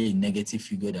actually a negative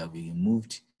figure that we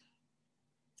removed.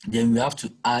 Then we have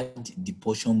to add the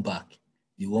portion back,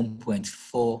 the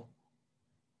 1.4.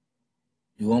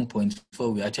 The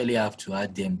 1.4, we actually have to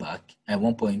add them back. And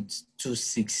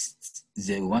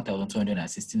 1.260,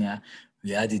 1,216,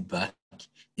 we add it back,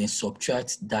 then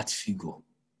subtract that figure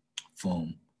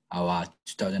from our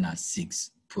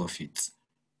 2006 profit.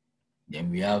 Then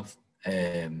we have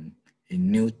a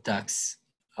new tax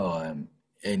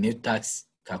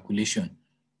calculation.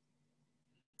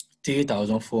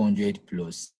 3,400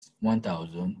 plus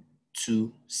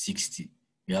 1,260.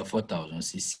 We have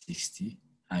 4,660,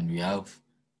 and we have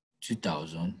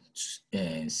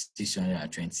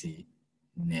 2,620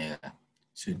 naira.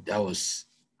 So that was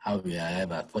how we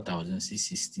arrived at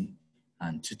 4,660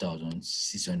 and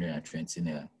 2,620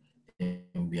 naira.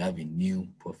 And we have a new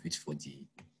profit for the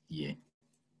year.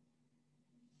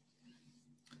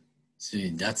 So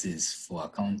that is for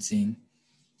accounting,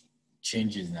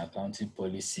 changes in accounting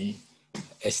policy,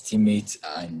 estimates,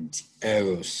 and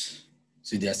errors.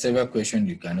 So there are several questions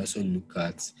you can also look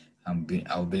at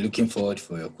I'll be looking forward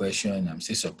for your question. I'm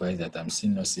still surprised that I'm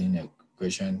still not seeing a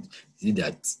question. Is it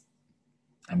that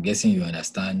I'm guessing you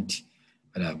understand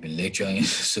what I've been lecturing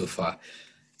so far?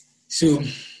 So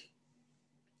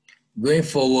going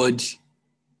forward,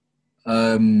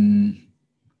 I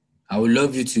would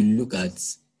love you to look at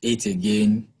it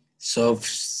again, solve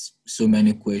so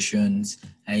many questions.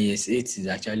 And yes, it is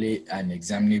actually an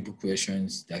examinable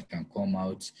questions that can come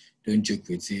out. Don't joke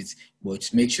with it, but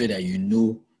make sure that you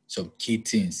know some key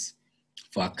things.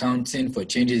 For accounting, for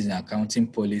changes in accounting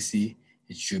policy,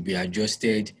 it should be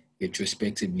adjusted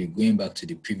retrospectively, going back to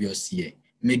the previous year.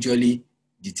 Majorly,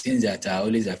 the things that are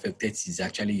always affected is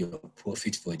actually your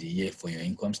profit for the year, for your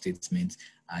income statement,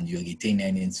 and your retained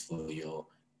earnings for your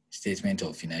statement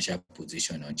of financial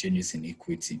position or changes in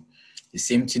equity. The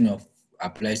same thing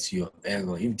applies to your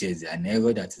error. If there's an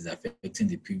error that is affecting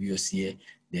the previous year,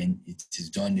 then it is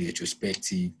done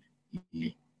retrospectively.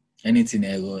 Anything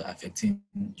error affecting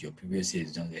your previous year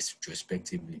is done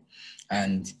retrospectively.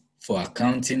 And for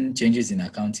accounting, changes in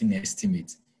accounting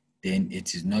estimate, then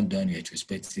it is not done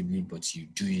retrospectively, but you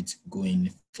do it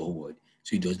going forward.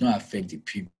 So it does not affect the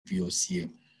previous year.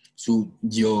 So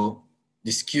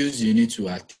the skills you need to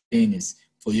attain is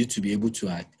for you to be able to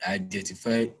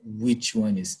identify which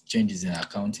one is changes in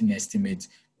accounting estimate,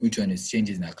 which one is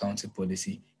changes in accounting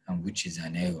policy, and which is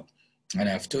an error. And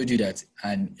I've told you that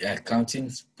an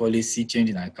accounting policy, change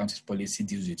in accounting policy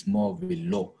deals with more of a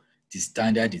law, the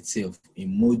standard itself, a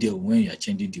model when you are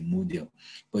changing the model.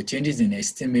 But changes in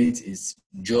estimate is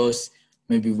just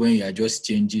maybe when you are just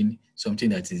changing something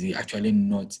that is actually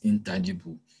not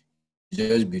intangible.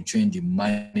 Just between the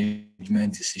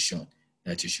management decision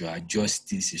that you should adjust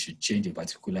this, you should change the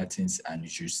particular things, and you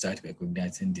should start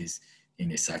recognizing this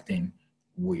in a certain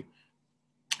way,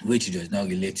 which does not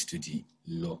relate to the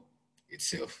law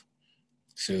itself.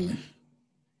 So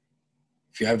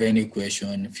if you have any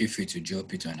question, feel free to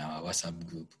drop it on our WhatsApp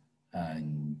group,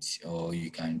 or you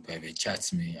can private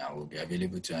chat me. I will be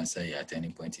available to answer you at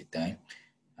any point in time.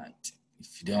 And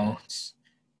if you don't,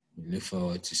 we look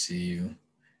forward to see you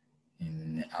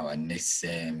in our next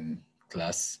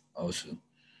class also.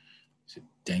 So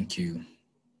thank you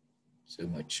so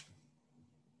much.